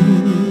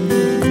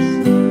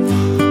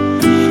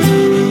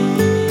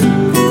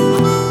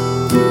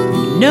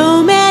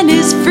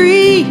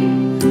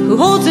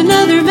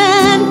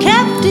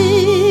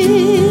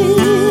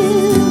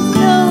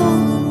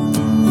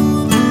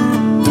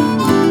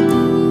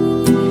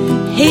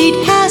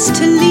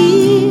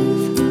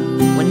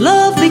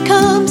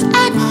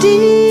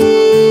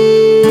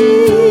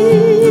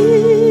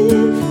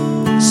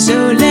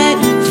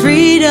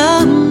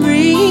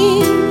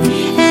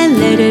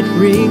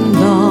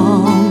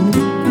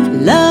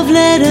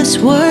 us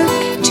work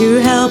to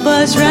help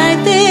us right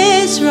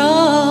this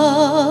wrong.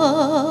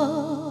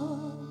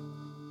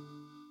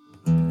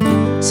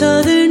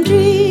 Southern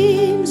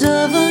dreams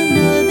of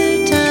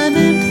another time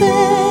and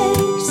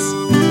place.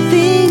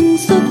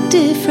 Things look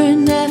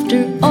different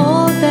after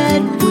all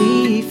that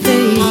we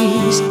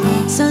faced.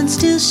 Sun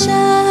still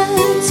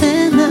shines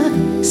and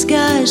the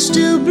sky's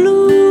still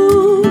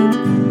blue.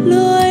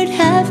 Lord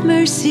have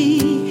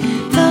mercy,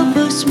 help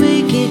us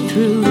make it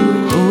through.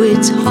 Oh,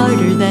 it's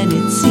harder than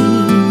it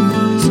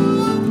seems,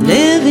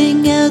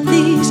 living out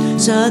these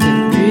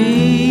southern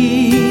dreams.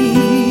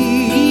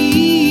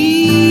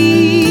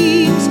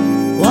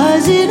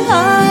 Was it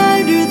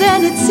harder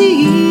than it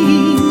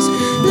seems,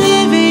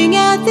 living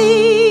out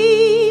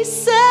these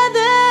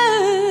southern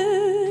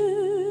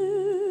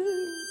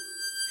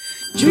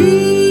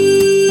dreams?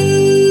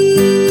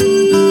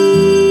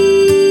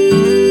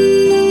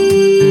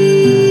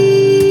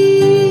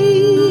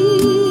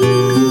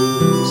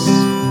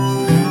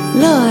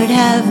 Lord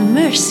have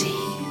mercy.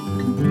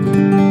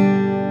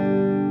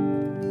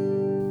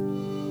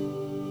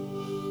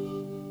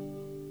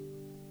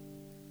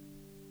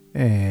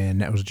 And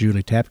that was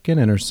Julie Tapkin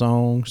and her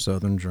song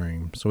Southern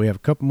Dream. So we have a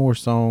couple more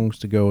songs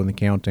to go in the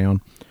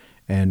countdown,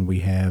 and we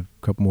have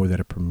a couple more that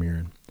are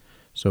premiering.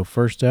 So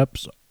first up,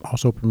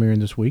 also premiering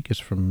this week, is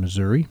from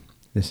Missouri.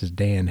 This is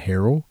Dan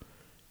Harrell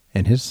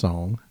and his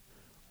song,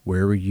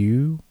 Where Were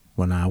You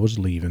When I Was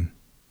Leaving?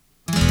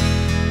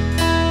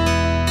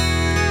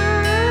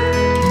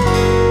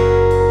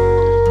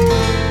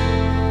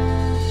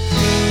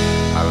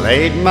 I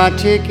laid my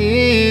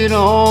ticket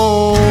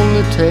on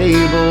the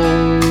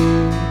table,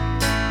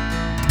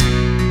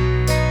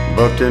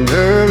 booked an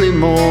early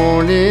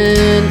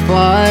morning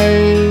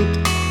flight,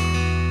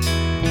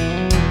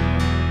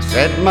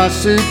 set my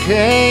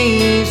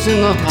suitcase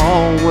in the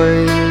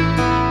hallway,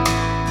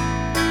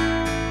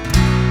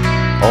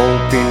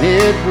 hoping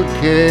it would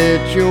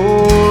catch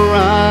your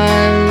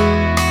eye.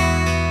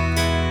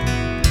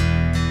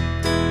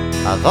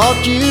 I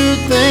thought you'd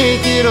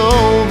think it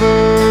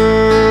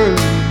over,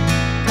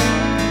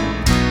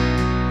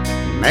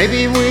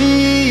 maybe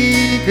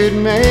we could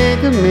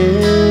make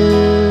amends.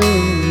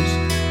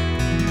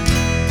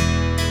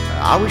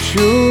 I was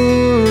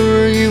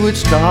sure you would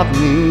stop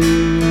me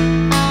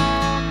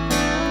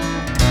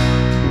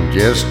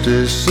just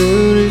as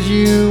soon as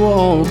you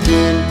walked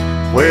in.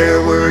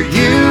 Where were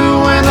you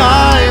when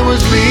I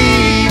was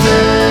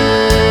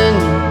leaving?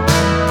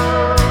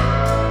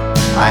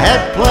 I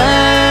had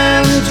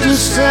plans to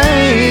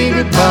say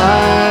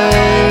goodbye,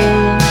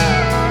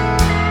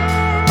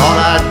 thought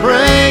I'd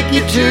break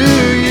you to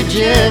you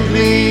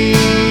gently,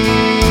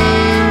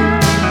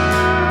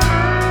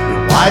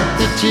 wipe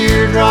the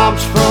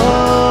teardrops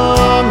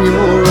from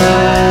your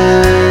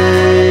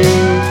eyes.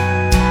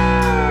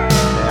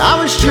 I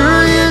was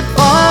sure you'd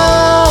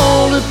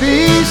fall to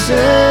pieces,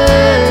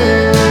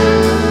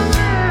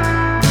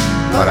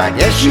 but I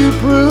guess you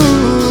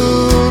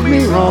proved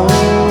me wrong.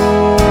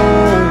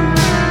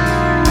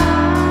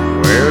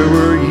 Where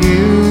were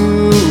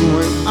you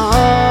when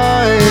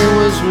I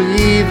was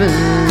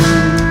leaving?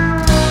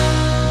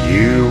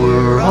 You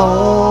were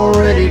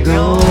already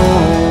gone.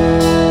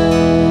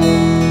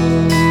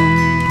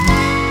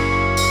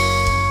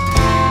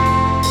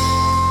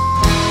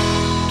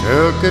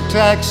 Took a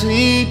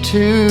taxi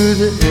to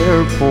the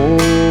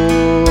airport.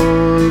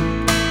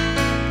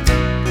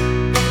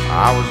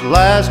 I was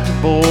last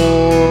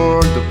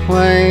aboard the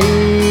plane.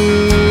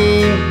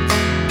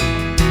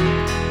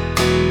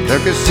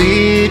 Took a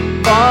seat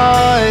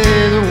by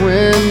the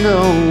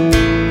window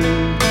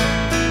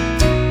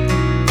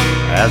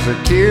as the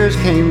tears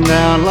came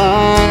down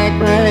like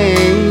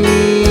rain.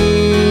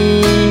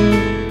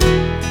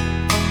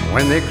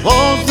 When they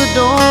closed the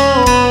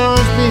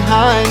doors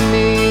behind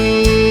me,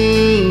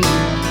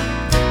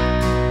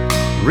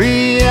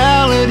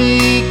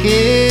 reality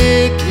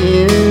kicked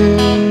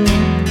in.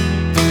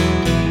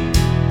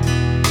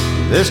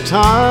 This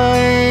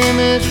time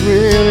it's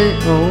really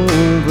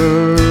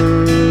over.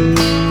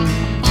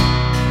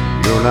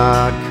 You're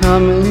not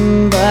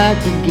coming back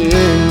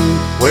again.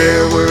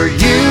 Where were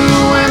you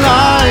when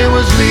I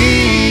was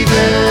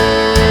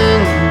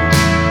leaving?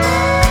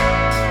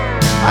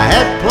 I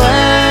had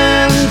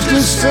plans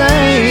to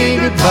say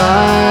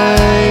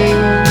goodbye,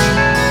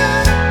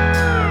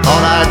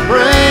 thought I'd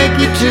break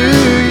you to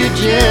you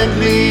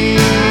gently,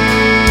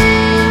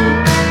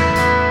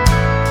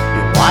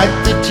 wipe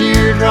the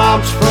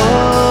teardrops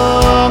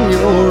from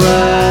your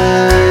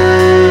eyes.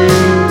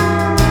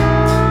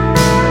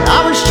 I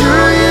was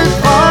sure you'd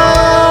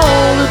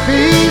fall to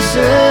pieces,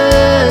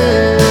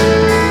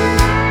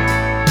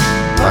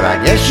 but I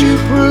guess you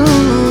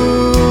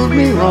proved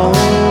me wrong.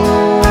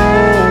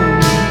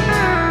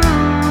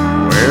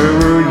 Where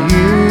were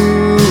you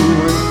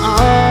when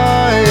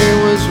I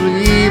was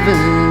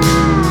leaving?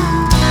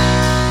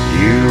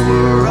 You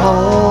were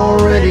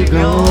already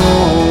gone.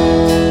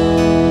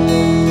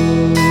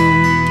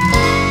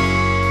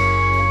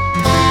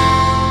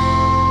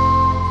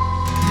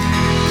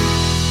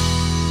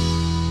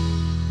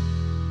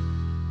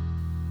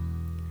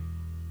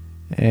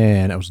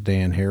 And that was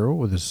Dan Harrell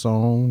with his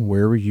song,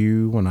 Where Were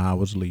You When I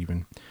Was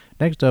Leaving?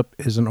 Next up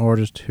is an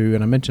artist who,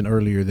 and I mentioned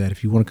earlier that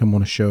if you want to come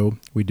on a show,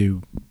 we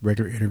do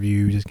regular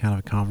interviews. It's kind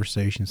of a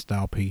conversation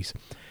style piece.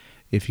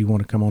 If you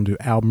want to come on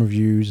to album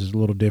reviews, it's a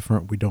little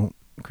different. We don't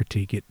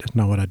critique it. That's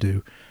not what I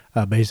do.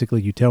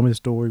 Basically, you tell me the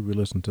story, we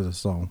listen to the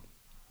song.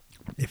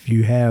 If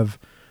you have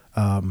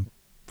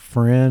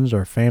friends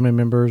or family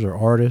members or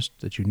artists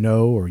that you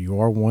know, or you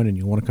are one and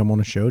you want to come on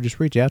a show, just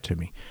reach out to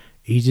me.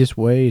 Easiest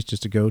way is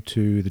just to go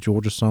to the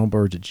Georgia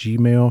Songbirds at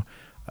Gmail.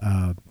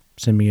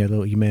 Send me a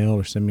little email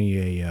or send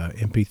me a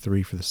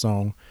MP3 for the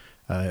song,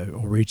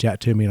 or reach out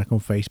to me like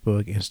on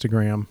Facebook,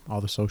 Instagram, all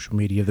the social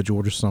media of the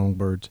Georgia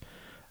Songbirds,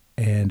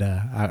 and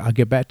I'll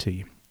get back to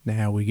you.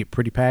 Now we get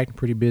pretty packed,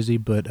 pretty busy,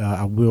 but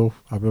I will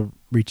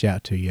reach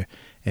out to you.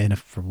 And if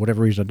for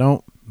whatever reason I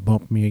don't,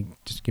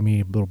 just give me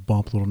a little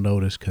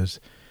notice, because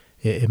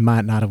it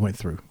might not have went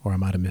through, or I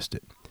might have missed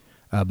it.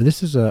 But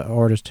this is an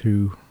artist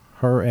who,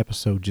 her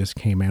episode just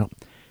came out,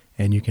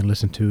 and you can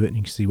listen to it and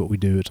you can see what we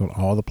do. It's on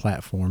all the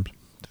platforms.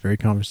 It's a very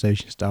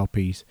conversation style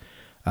piece.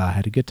 I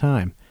had a good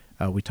time.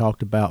 We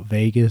talked about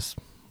Vegas,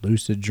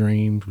 lucid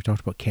dreams. We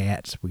talked about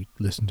cats. We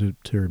listened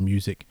to her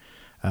music.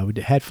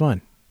 We had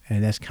fun,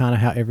 and that's kind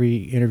of how every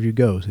interview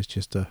goes. It's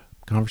just a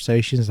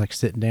conversation. It's like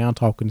sitting down,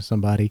 talking to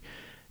somebody,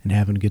 and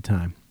having a good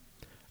time.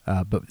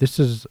 But this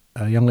is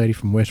a young lady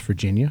from West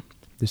Virginia.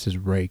 This is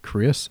Ray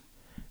Chris,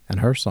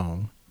 and her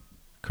song,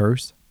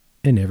 Curse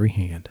in Every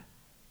Hand.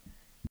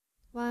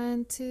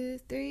 1, 2,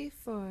 3,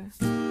 4.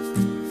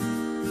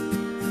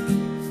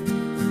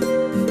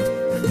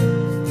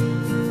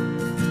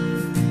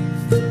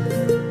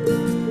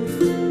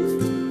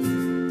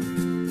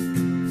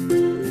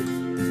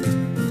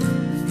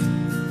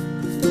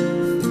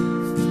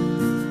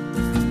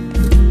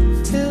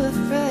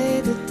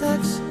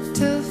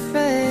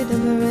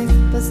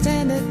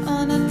 Standing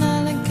on an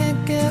island,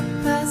 can't get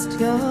past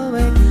your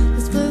way.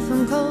 It's blue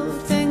from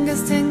cold,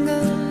 fingers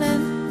tingle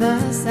in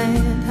the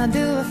sand. How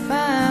do I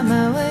find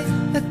my way?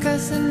 A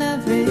curse in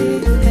every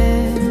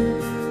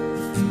hand.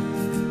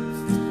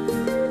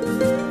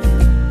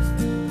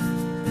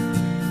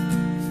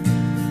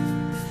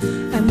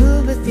 I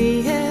move with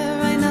the air,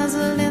 I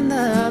nuzzle in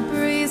the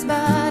breeze.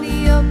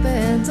 Body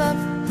opens up,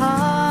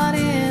 heart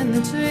in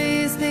the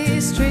trees.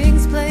 These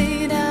strings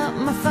played out,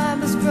 my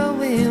fibers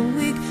growing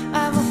weak.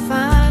 I will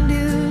find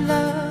you,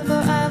 love, or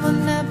I will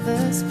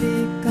never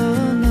speak.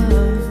 Oh no,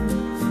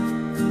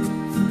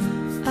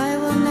 I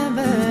will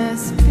never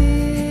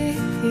speak.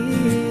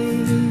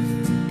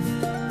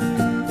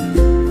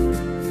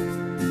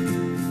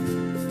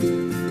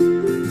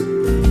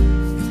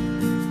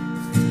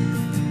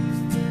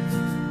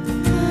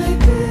 My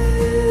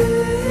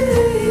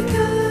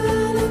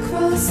beacon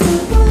across the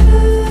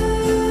water.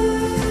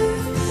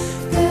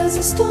 There's a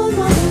storm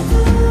on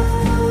the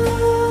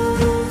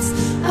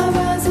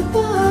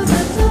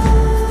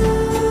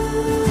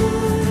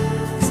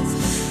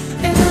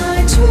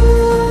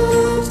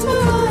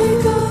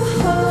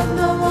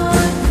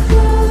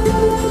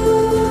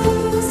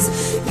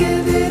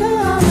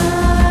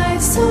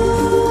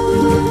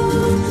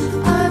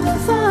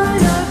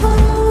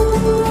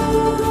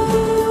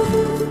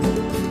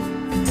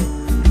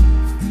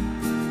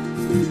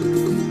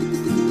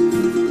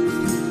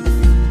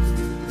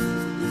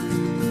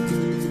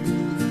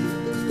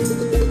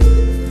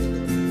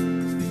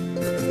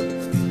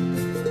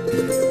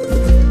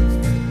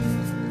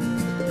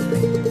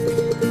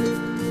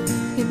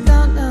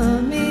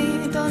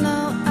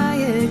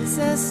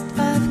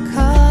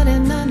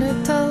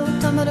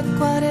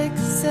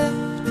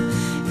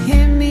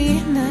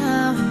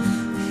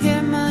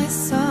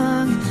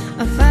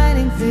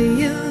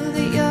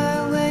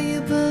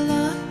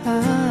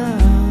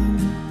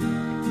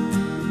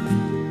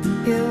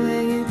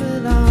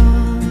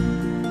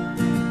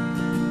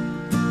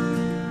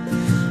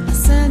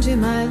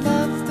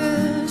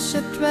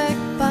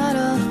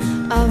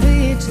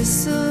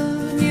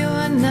soon, you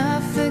are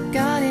not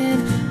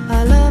forgotten.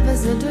 Our love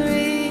is a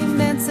dream,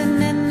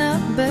 dancing in a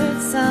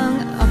bird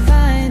song. I'll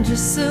find you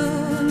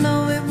soon,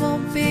 no it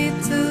won't be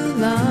too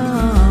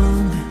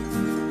long.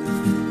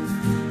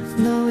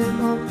 No it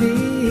won't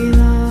be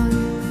long.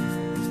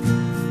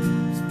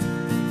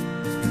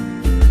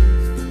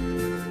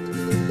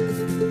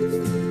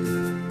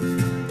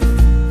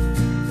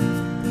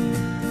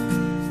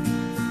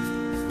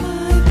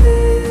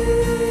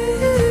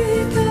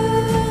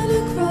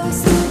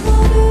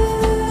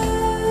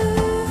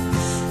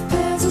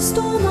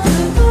 Storm on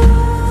the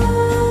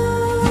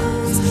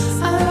bars,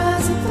 I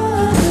rise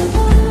above the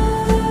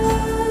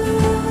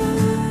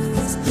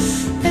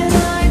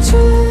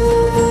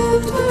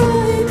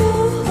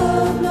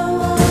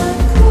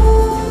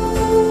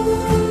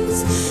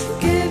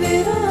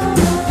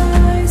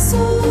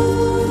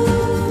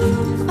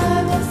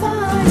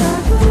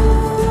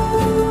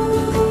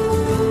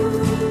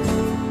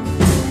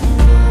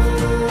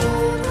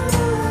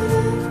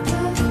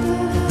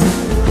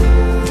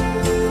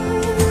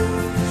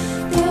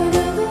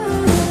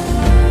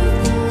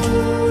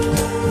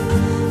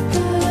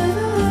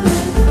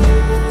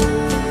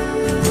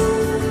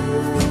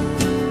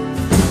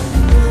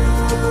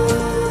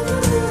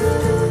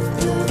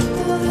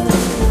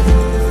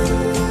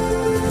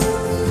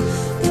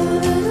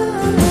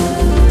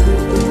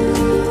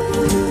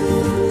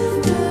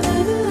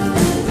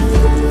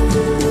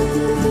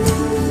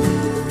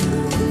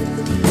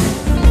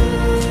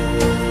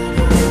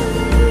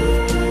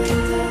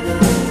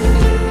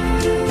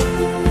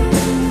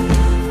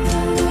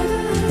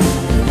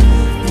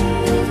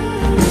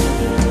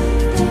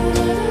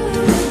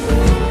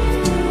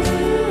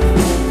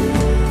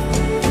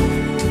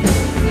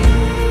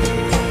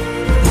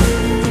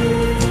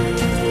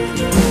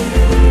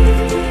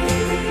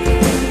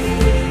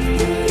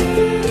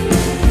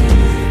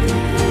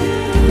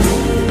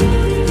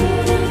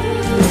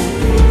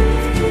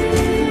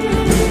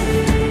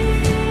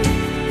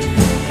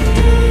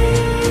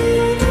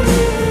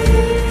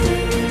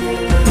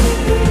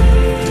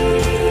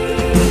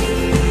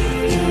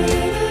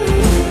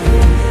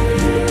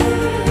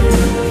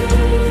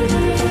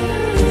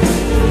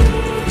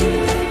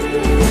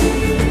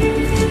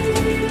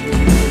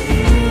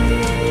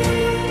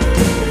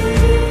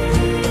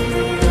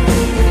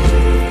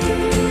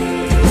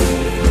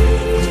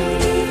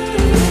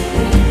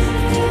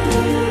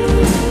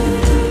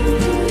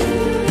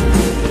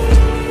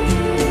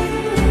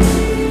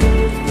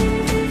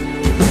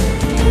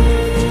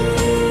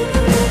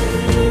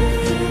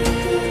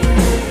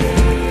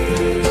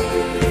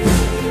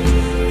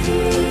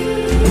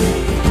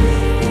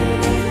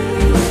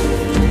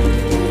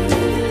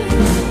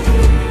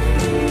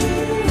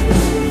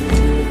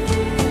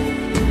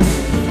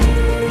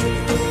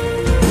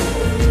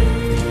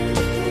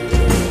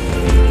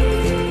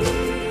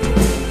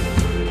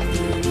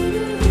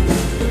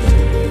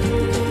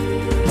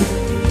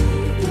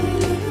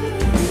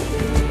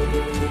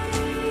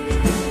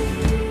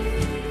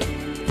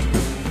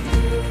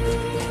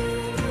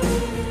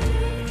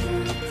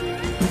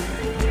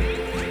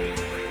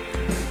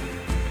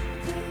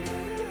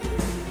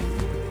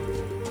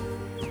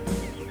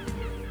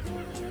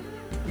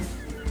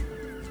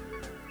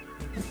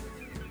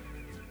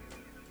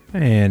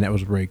And that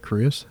was Ray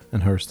Chris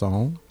and her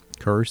song,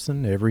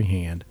 Cursing Every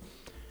Hand.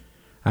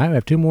 I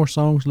have 2 more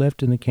songs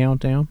left in the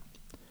countdown.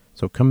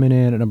 So coming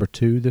in at number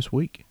 2 this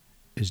week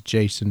is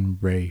Jason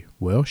Ray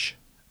Welsh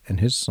and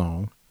his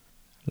song,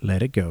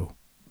 Let It Go.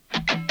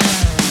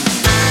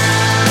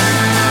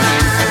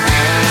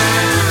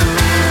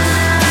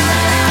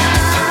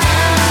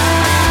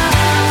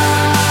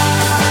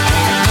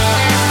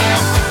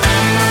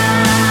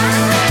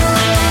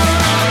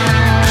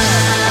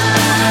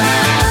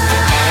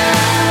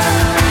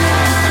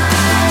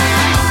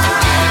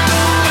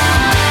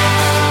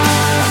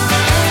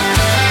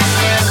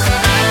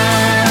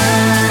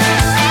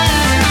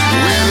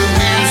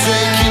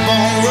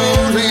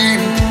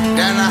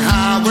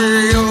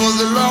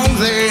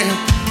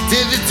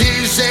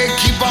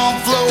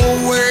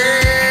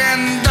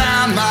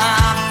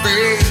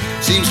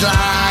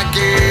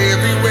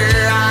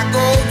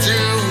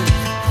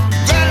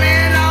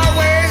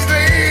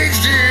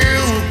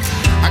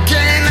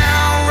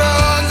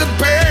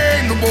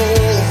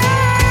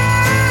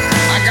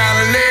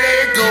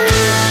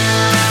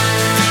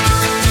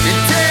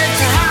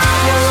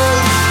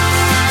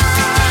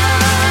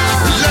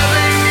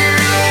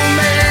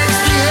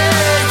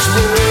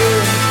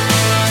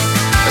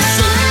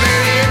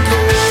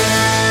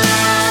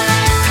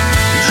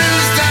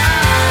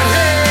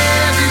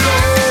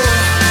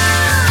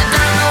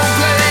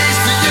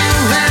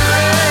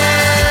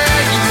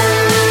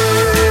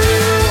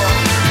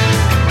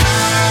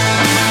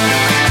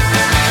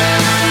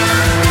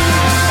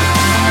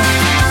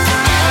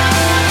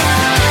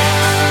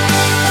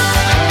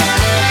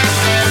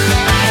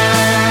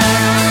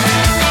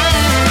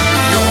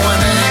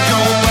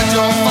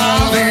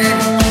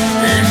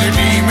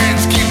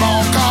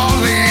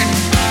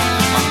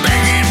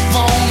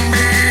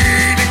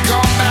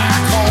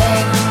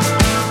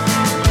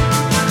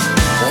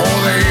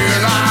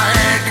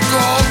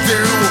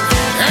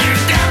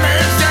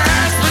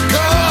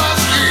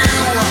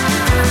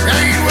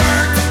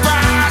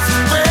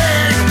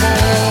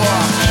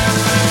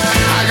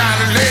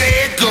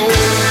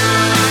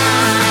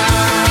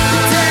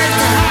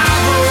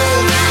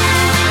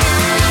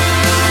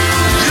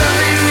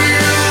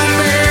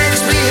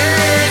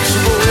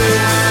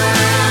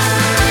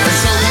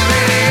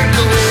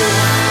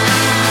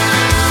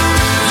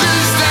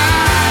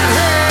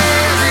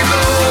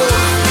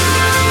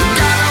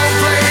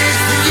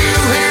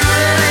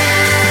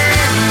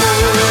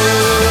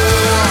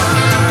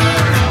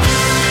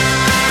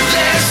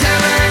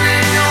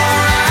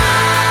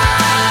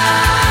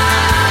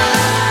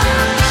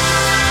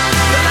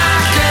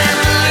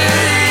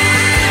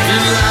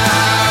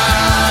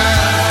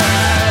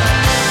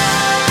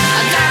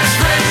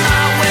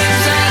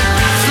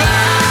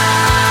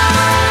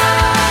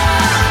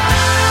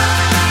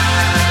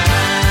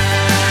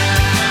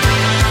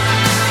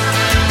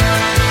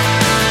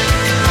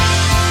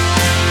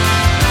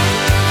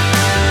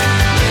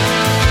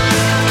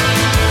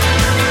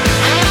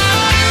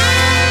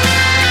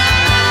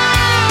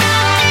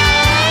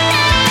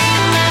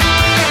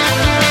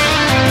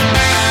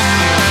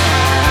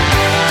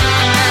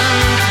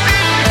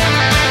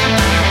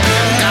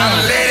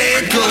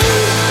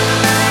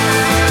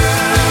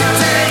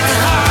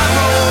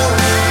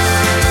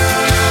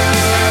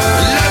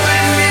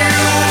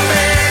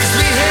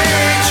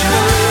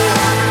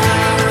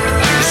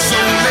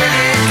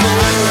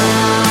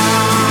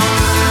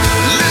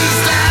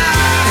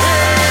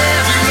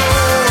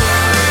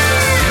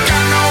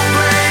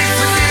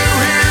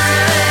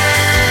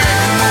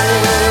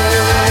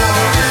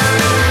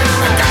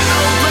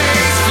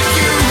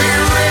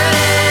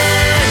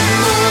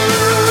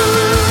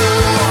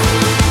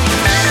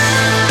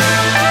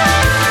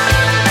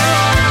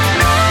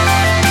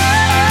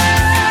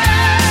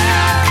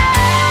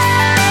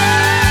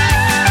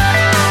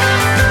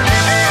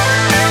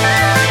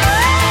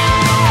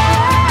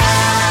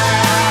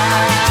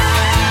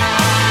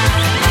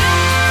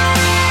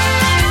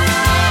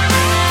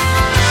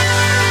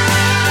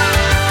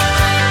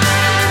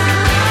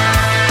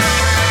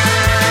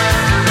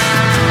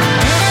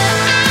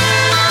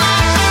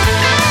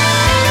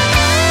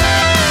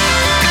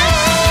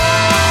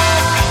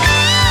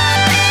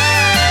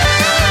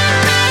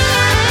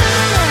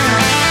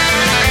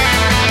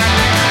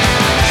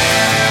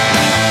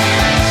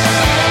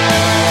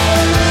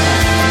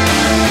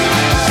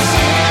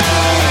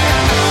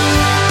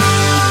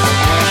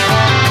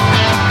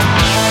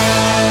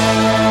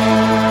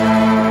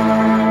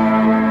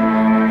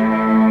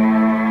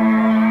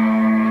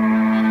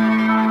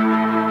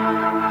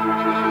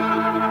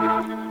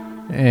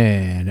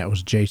 And that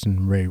was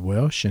Jason Ray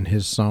Welsh and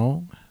his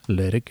song,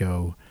 Let It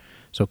Go.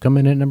 So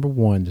coming in at number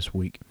 1 this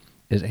week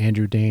is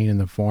Andrew Dane and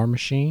the Farm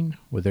Machine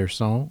with their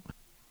song,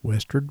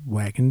 Westward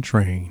Wagon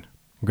Train.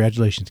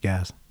 Congratulations,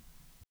 guys.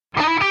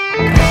 Way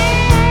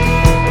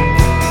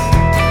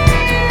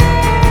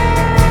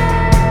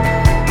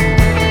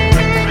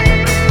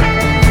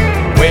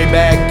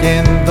back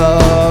in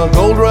the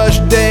gold rush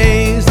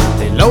days,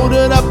 they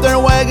loaded up their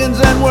wagons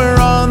and were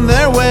on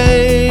their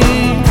way.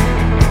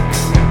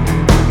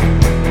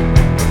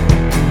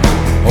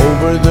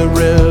 over the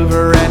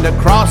river and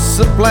across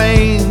the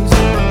plains,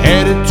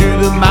 headed to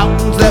the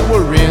mountains that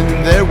were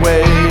in their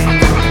way.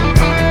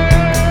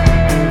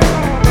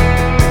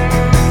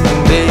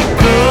 They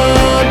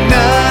could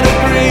not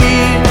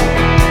agree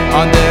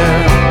on their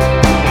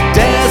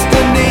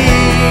destiny.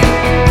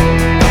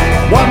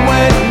 One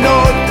went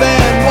north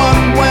and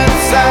one went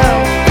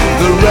south.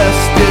 The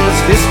rest is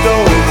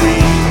history.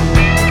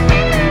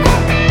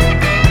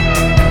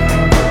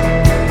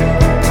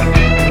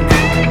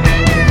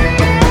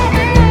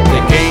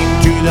 They came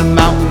to the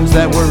mountains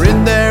that were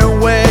in their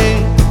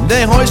way.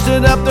 They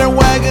hoisted up their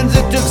wagons,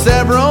 it took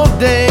several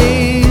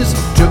days.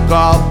 Took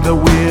off the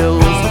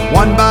wheels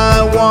one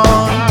by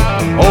one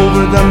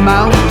over the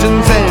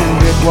mountains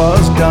and it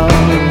was done.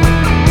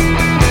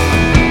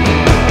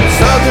 The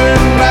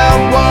southern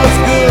route was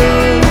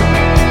good,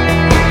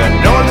 the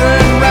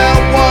northern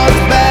route was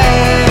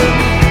bad.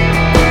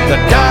 The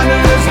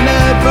Diners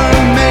never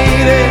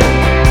made it,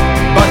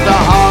 but the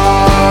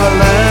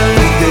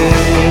Harlands did.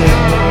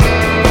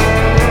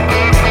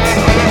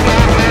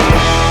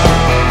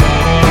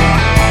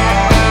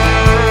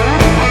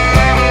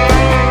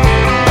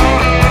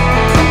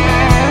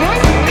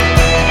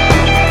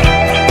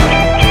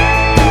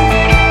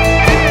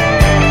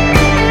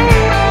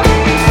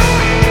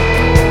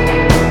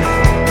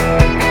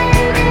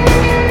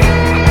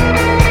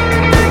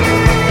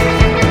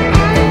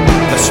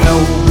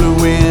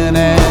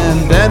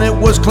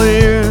 Was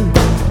clear.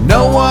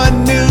 No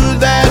one knew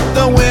that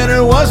the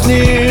winter was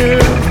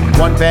near.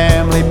 One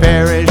family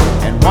perished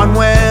and one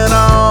went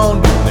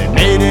on. They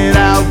made it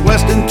out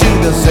west into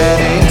the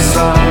setting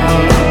sun.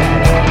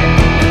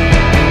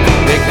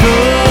 They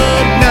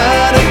could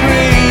not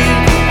agree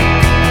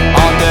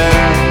on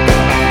their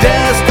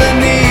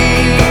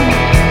destiny.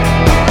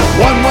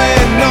 One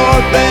went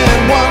north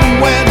and one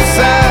went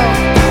south.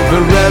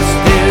 The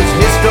rest is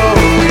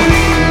history.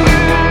 The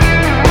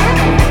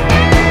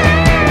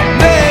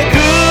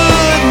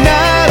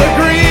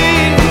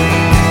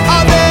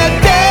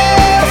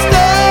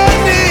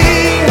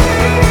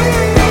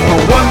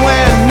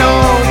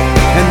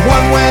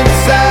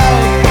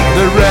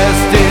rest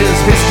is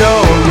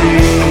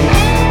history.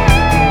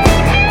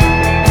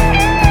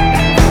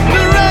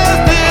 The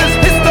rest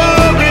is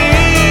history.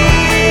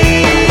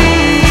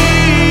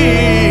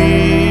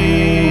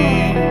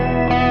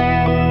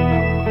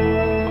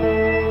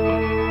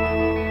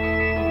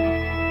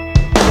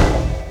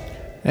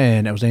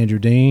 And that was Andrew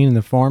Dean and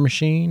the Farm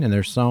Machine and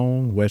their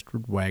song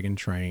Westward Wagon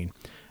Train.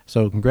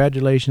 So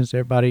congratulations to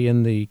everybody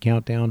in the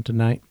countdown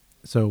tonight.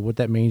 So what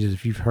that means is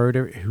if you've heard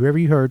whoever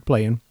you heard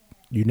playing,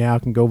 you now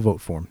can go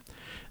vote for them.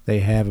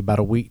 They have about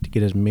a week to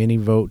get as many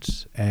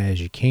votes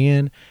as you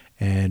can.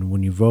 And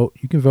when you vote,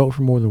 you can vote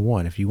for more than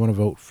one. If you want to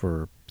vote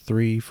for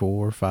 3,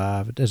 4,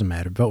 5, it doesn't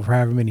matter. Vote for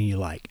however many you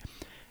like.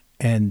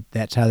 And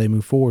that's how they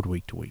move forward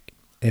week to week.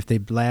 If they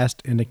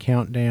last in the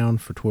countdown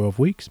for 12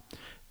 weeks,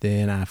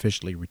 then I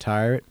officially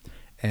retire it.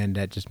 And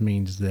that just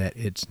means that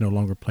it's no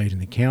longer played in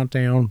the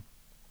countdown,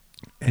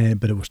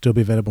 but it will still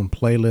be available in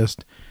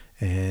playlist.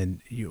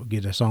 And you'll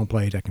get a song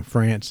played like in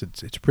France.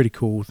 It's a pretty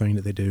cool thing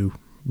that they do.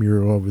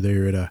 Mural over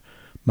there at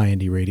My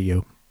Indie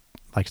Radio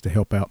likes to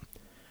help out.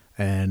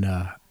 And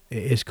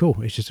it's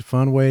cool. It's just a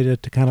fun way to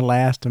kind of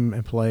last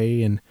and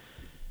play and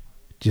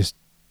just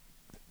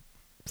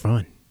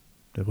fun.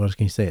 What else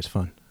can you say? It's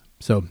fun.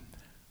 So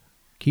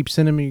keep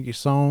sending me your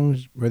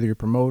songs, whether you're a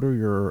promoter,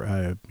 you're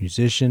a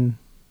musician,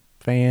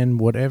 fan,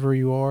 whatever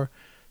you are.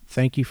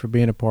 Thank you for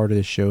being a part of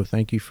this show.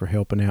 Thank you for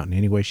helping out in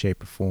any way,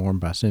 shape, or form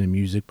by sending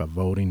music, by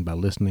voting, by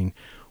listening.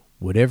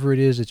 Whatever it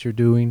is that you're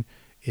doing,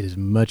 it is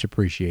much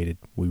appreciated.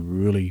 We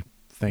really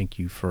thank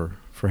you for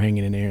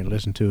hanging in there and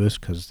listening to us,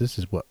 because this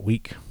is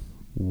week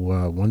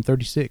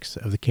 136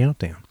 of the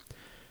countdown.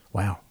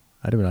 Wow,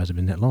 I didn't realize it'd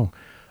been that long.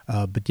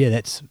 But yeah,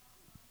 that's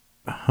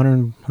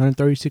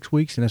 136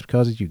 weeks, and that's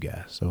because of you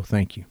guys. So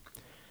thank you.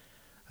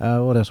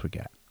 What else we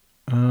got?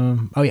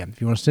 Oh yeah,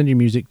 if you want to send your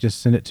music,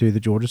 just send it to the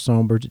Georgia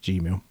Songbirds at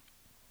Gmail.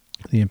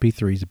 The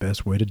MP3 is the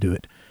best way to do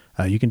it.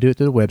 You can do it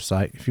through the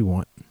website if you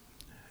want.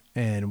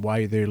 And while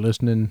you're there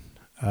listening,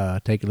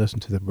 take a listen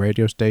to the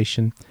radio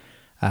station.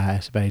 I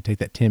asked everybody to take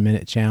that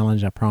 10-minute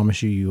challenge. I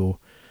promise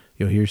you'll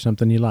hear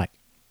something you like.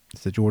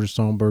 It's the Georgia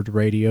Songbirds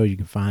Radio. You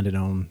can find it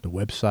on the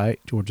website,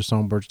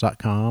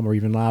 georgiasongbirds.com, or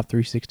even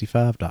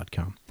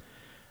live365.com.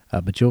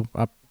 But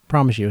I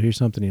promise you'll hear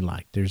something you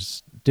like.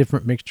 There's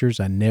different mixtures.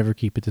 I never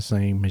keep it the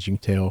same, as you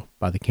can tell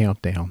by the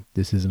countdown.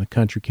 This isn't a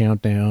country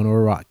countdown or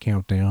a rock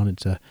countdown.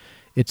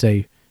 It's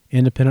a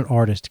independent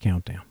artist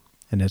countdown,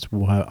 and that's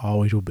what it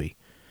always will be.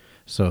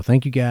 So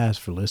thank you guys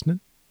for listening.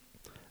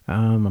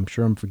 I'm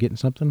sure I'm forgetting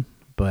something,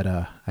 but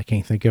I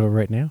can't think of it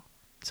right now.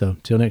 So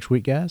till next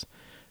week, guys,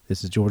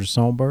 this is Georgia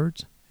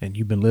Songbirds, and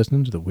you've been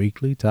listening to the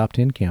weekly Top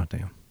 10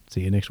 Countdown. See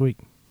you next week.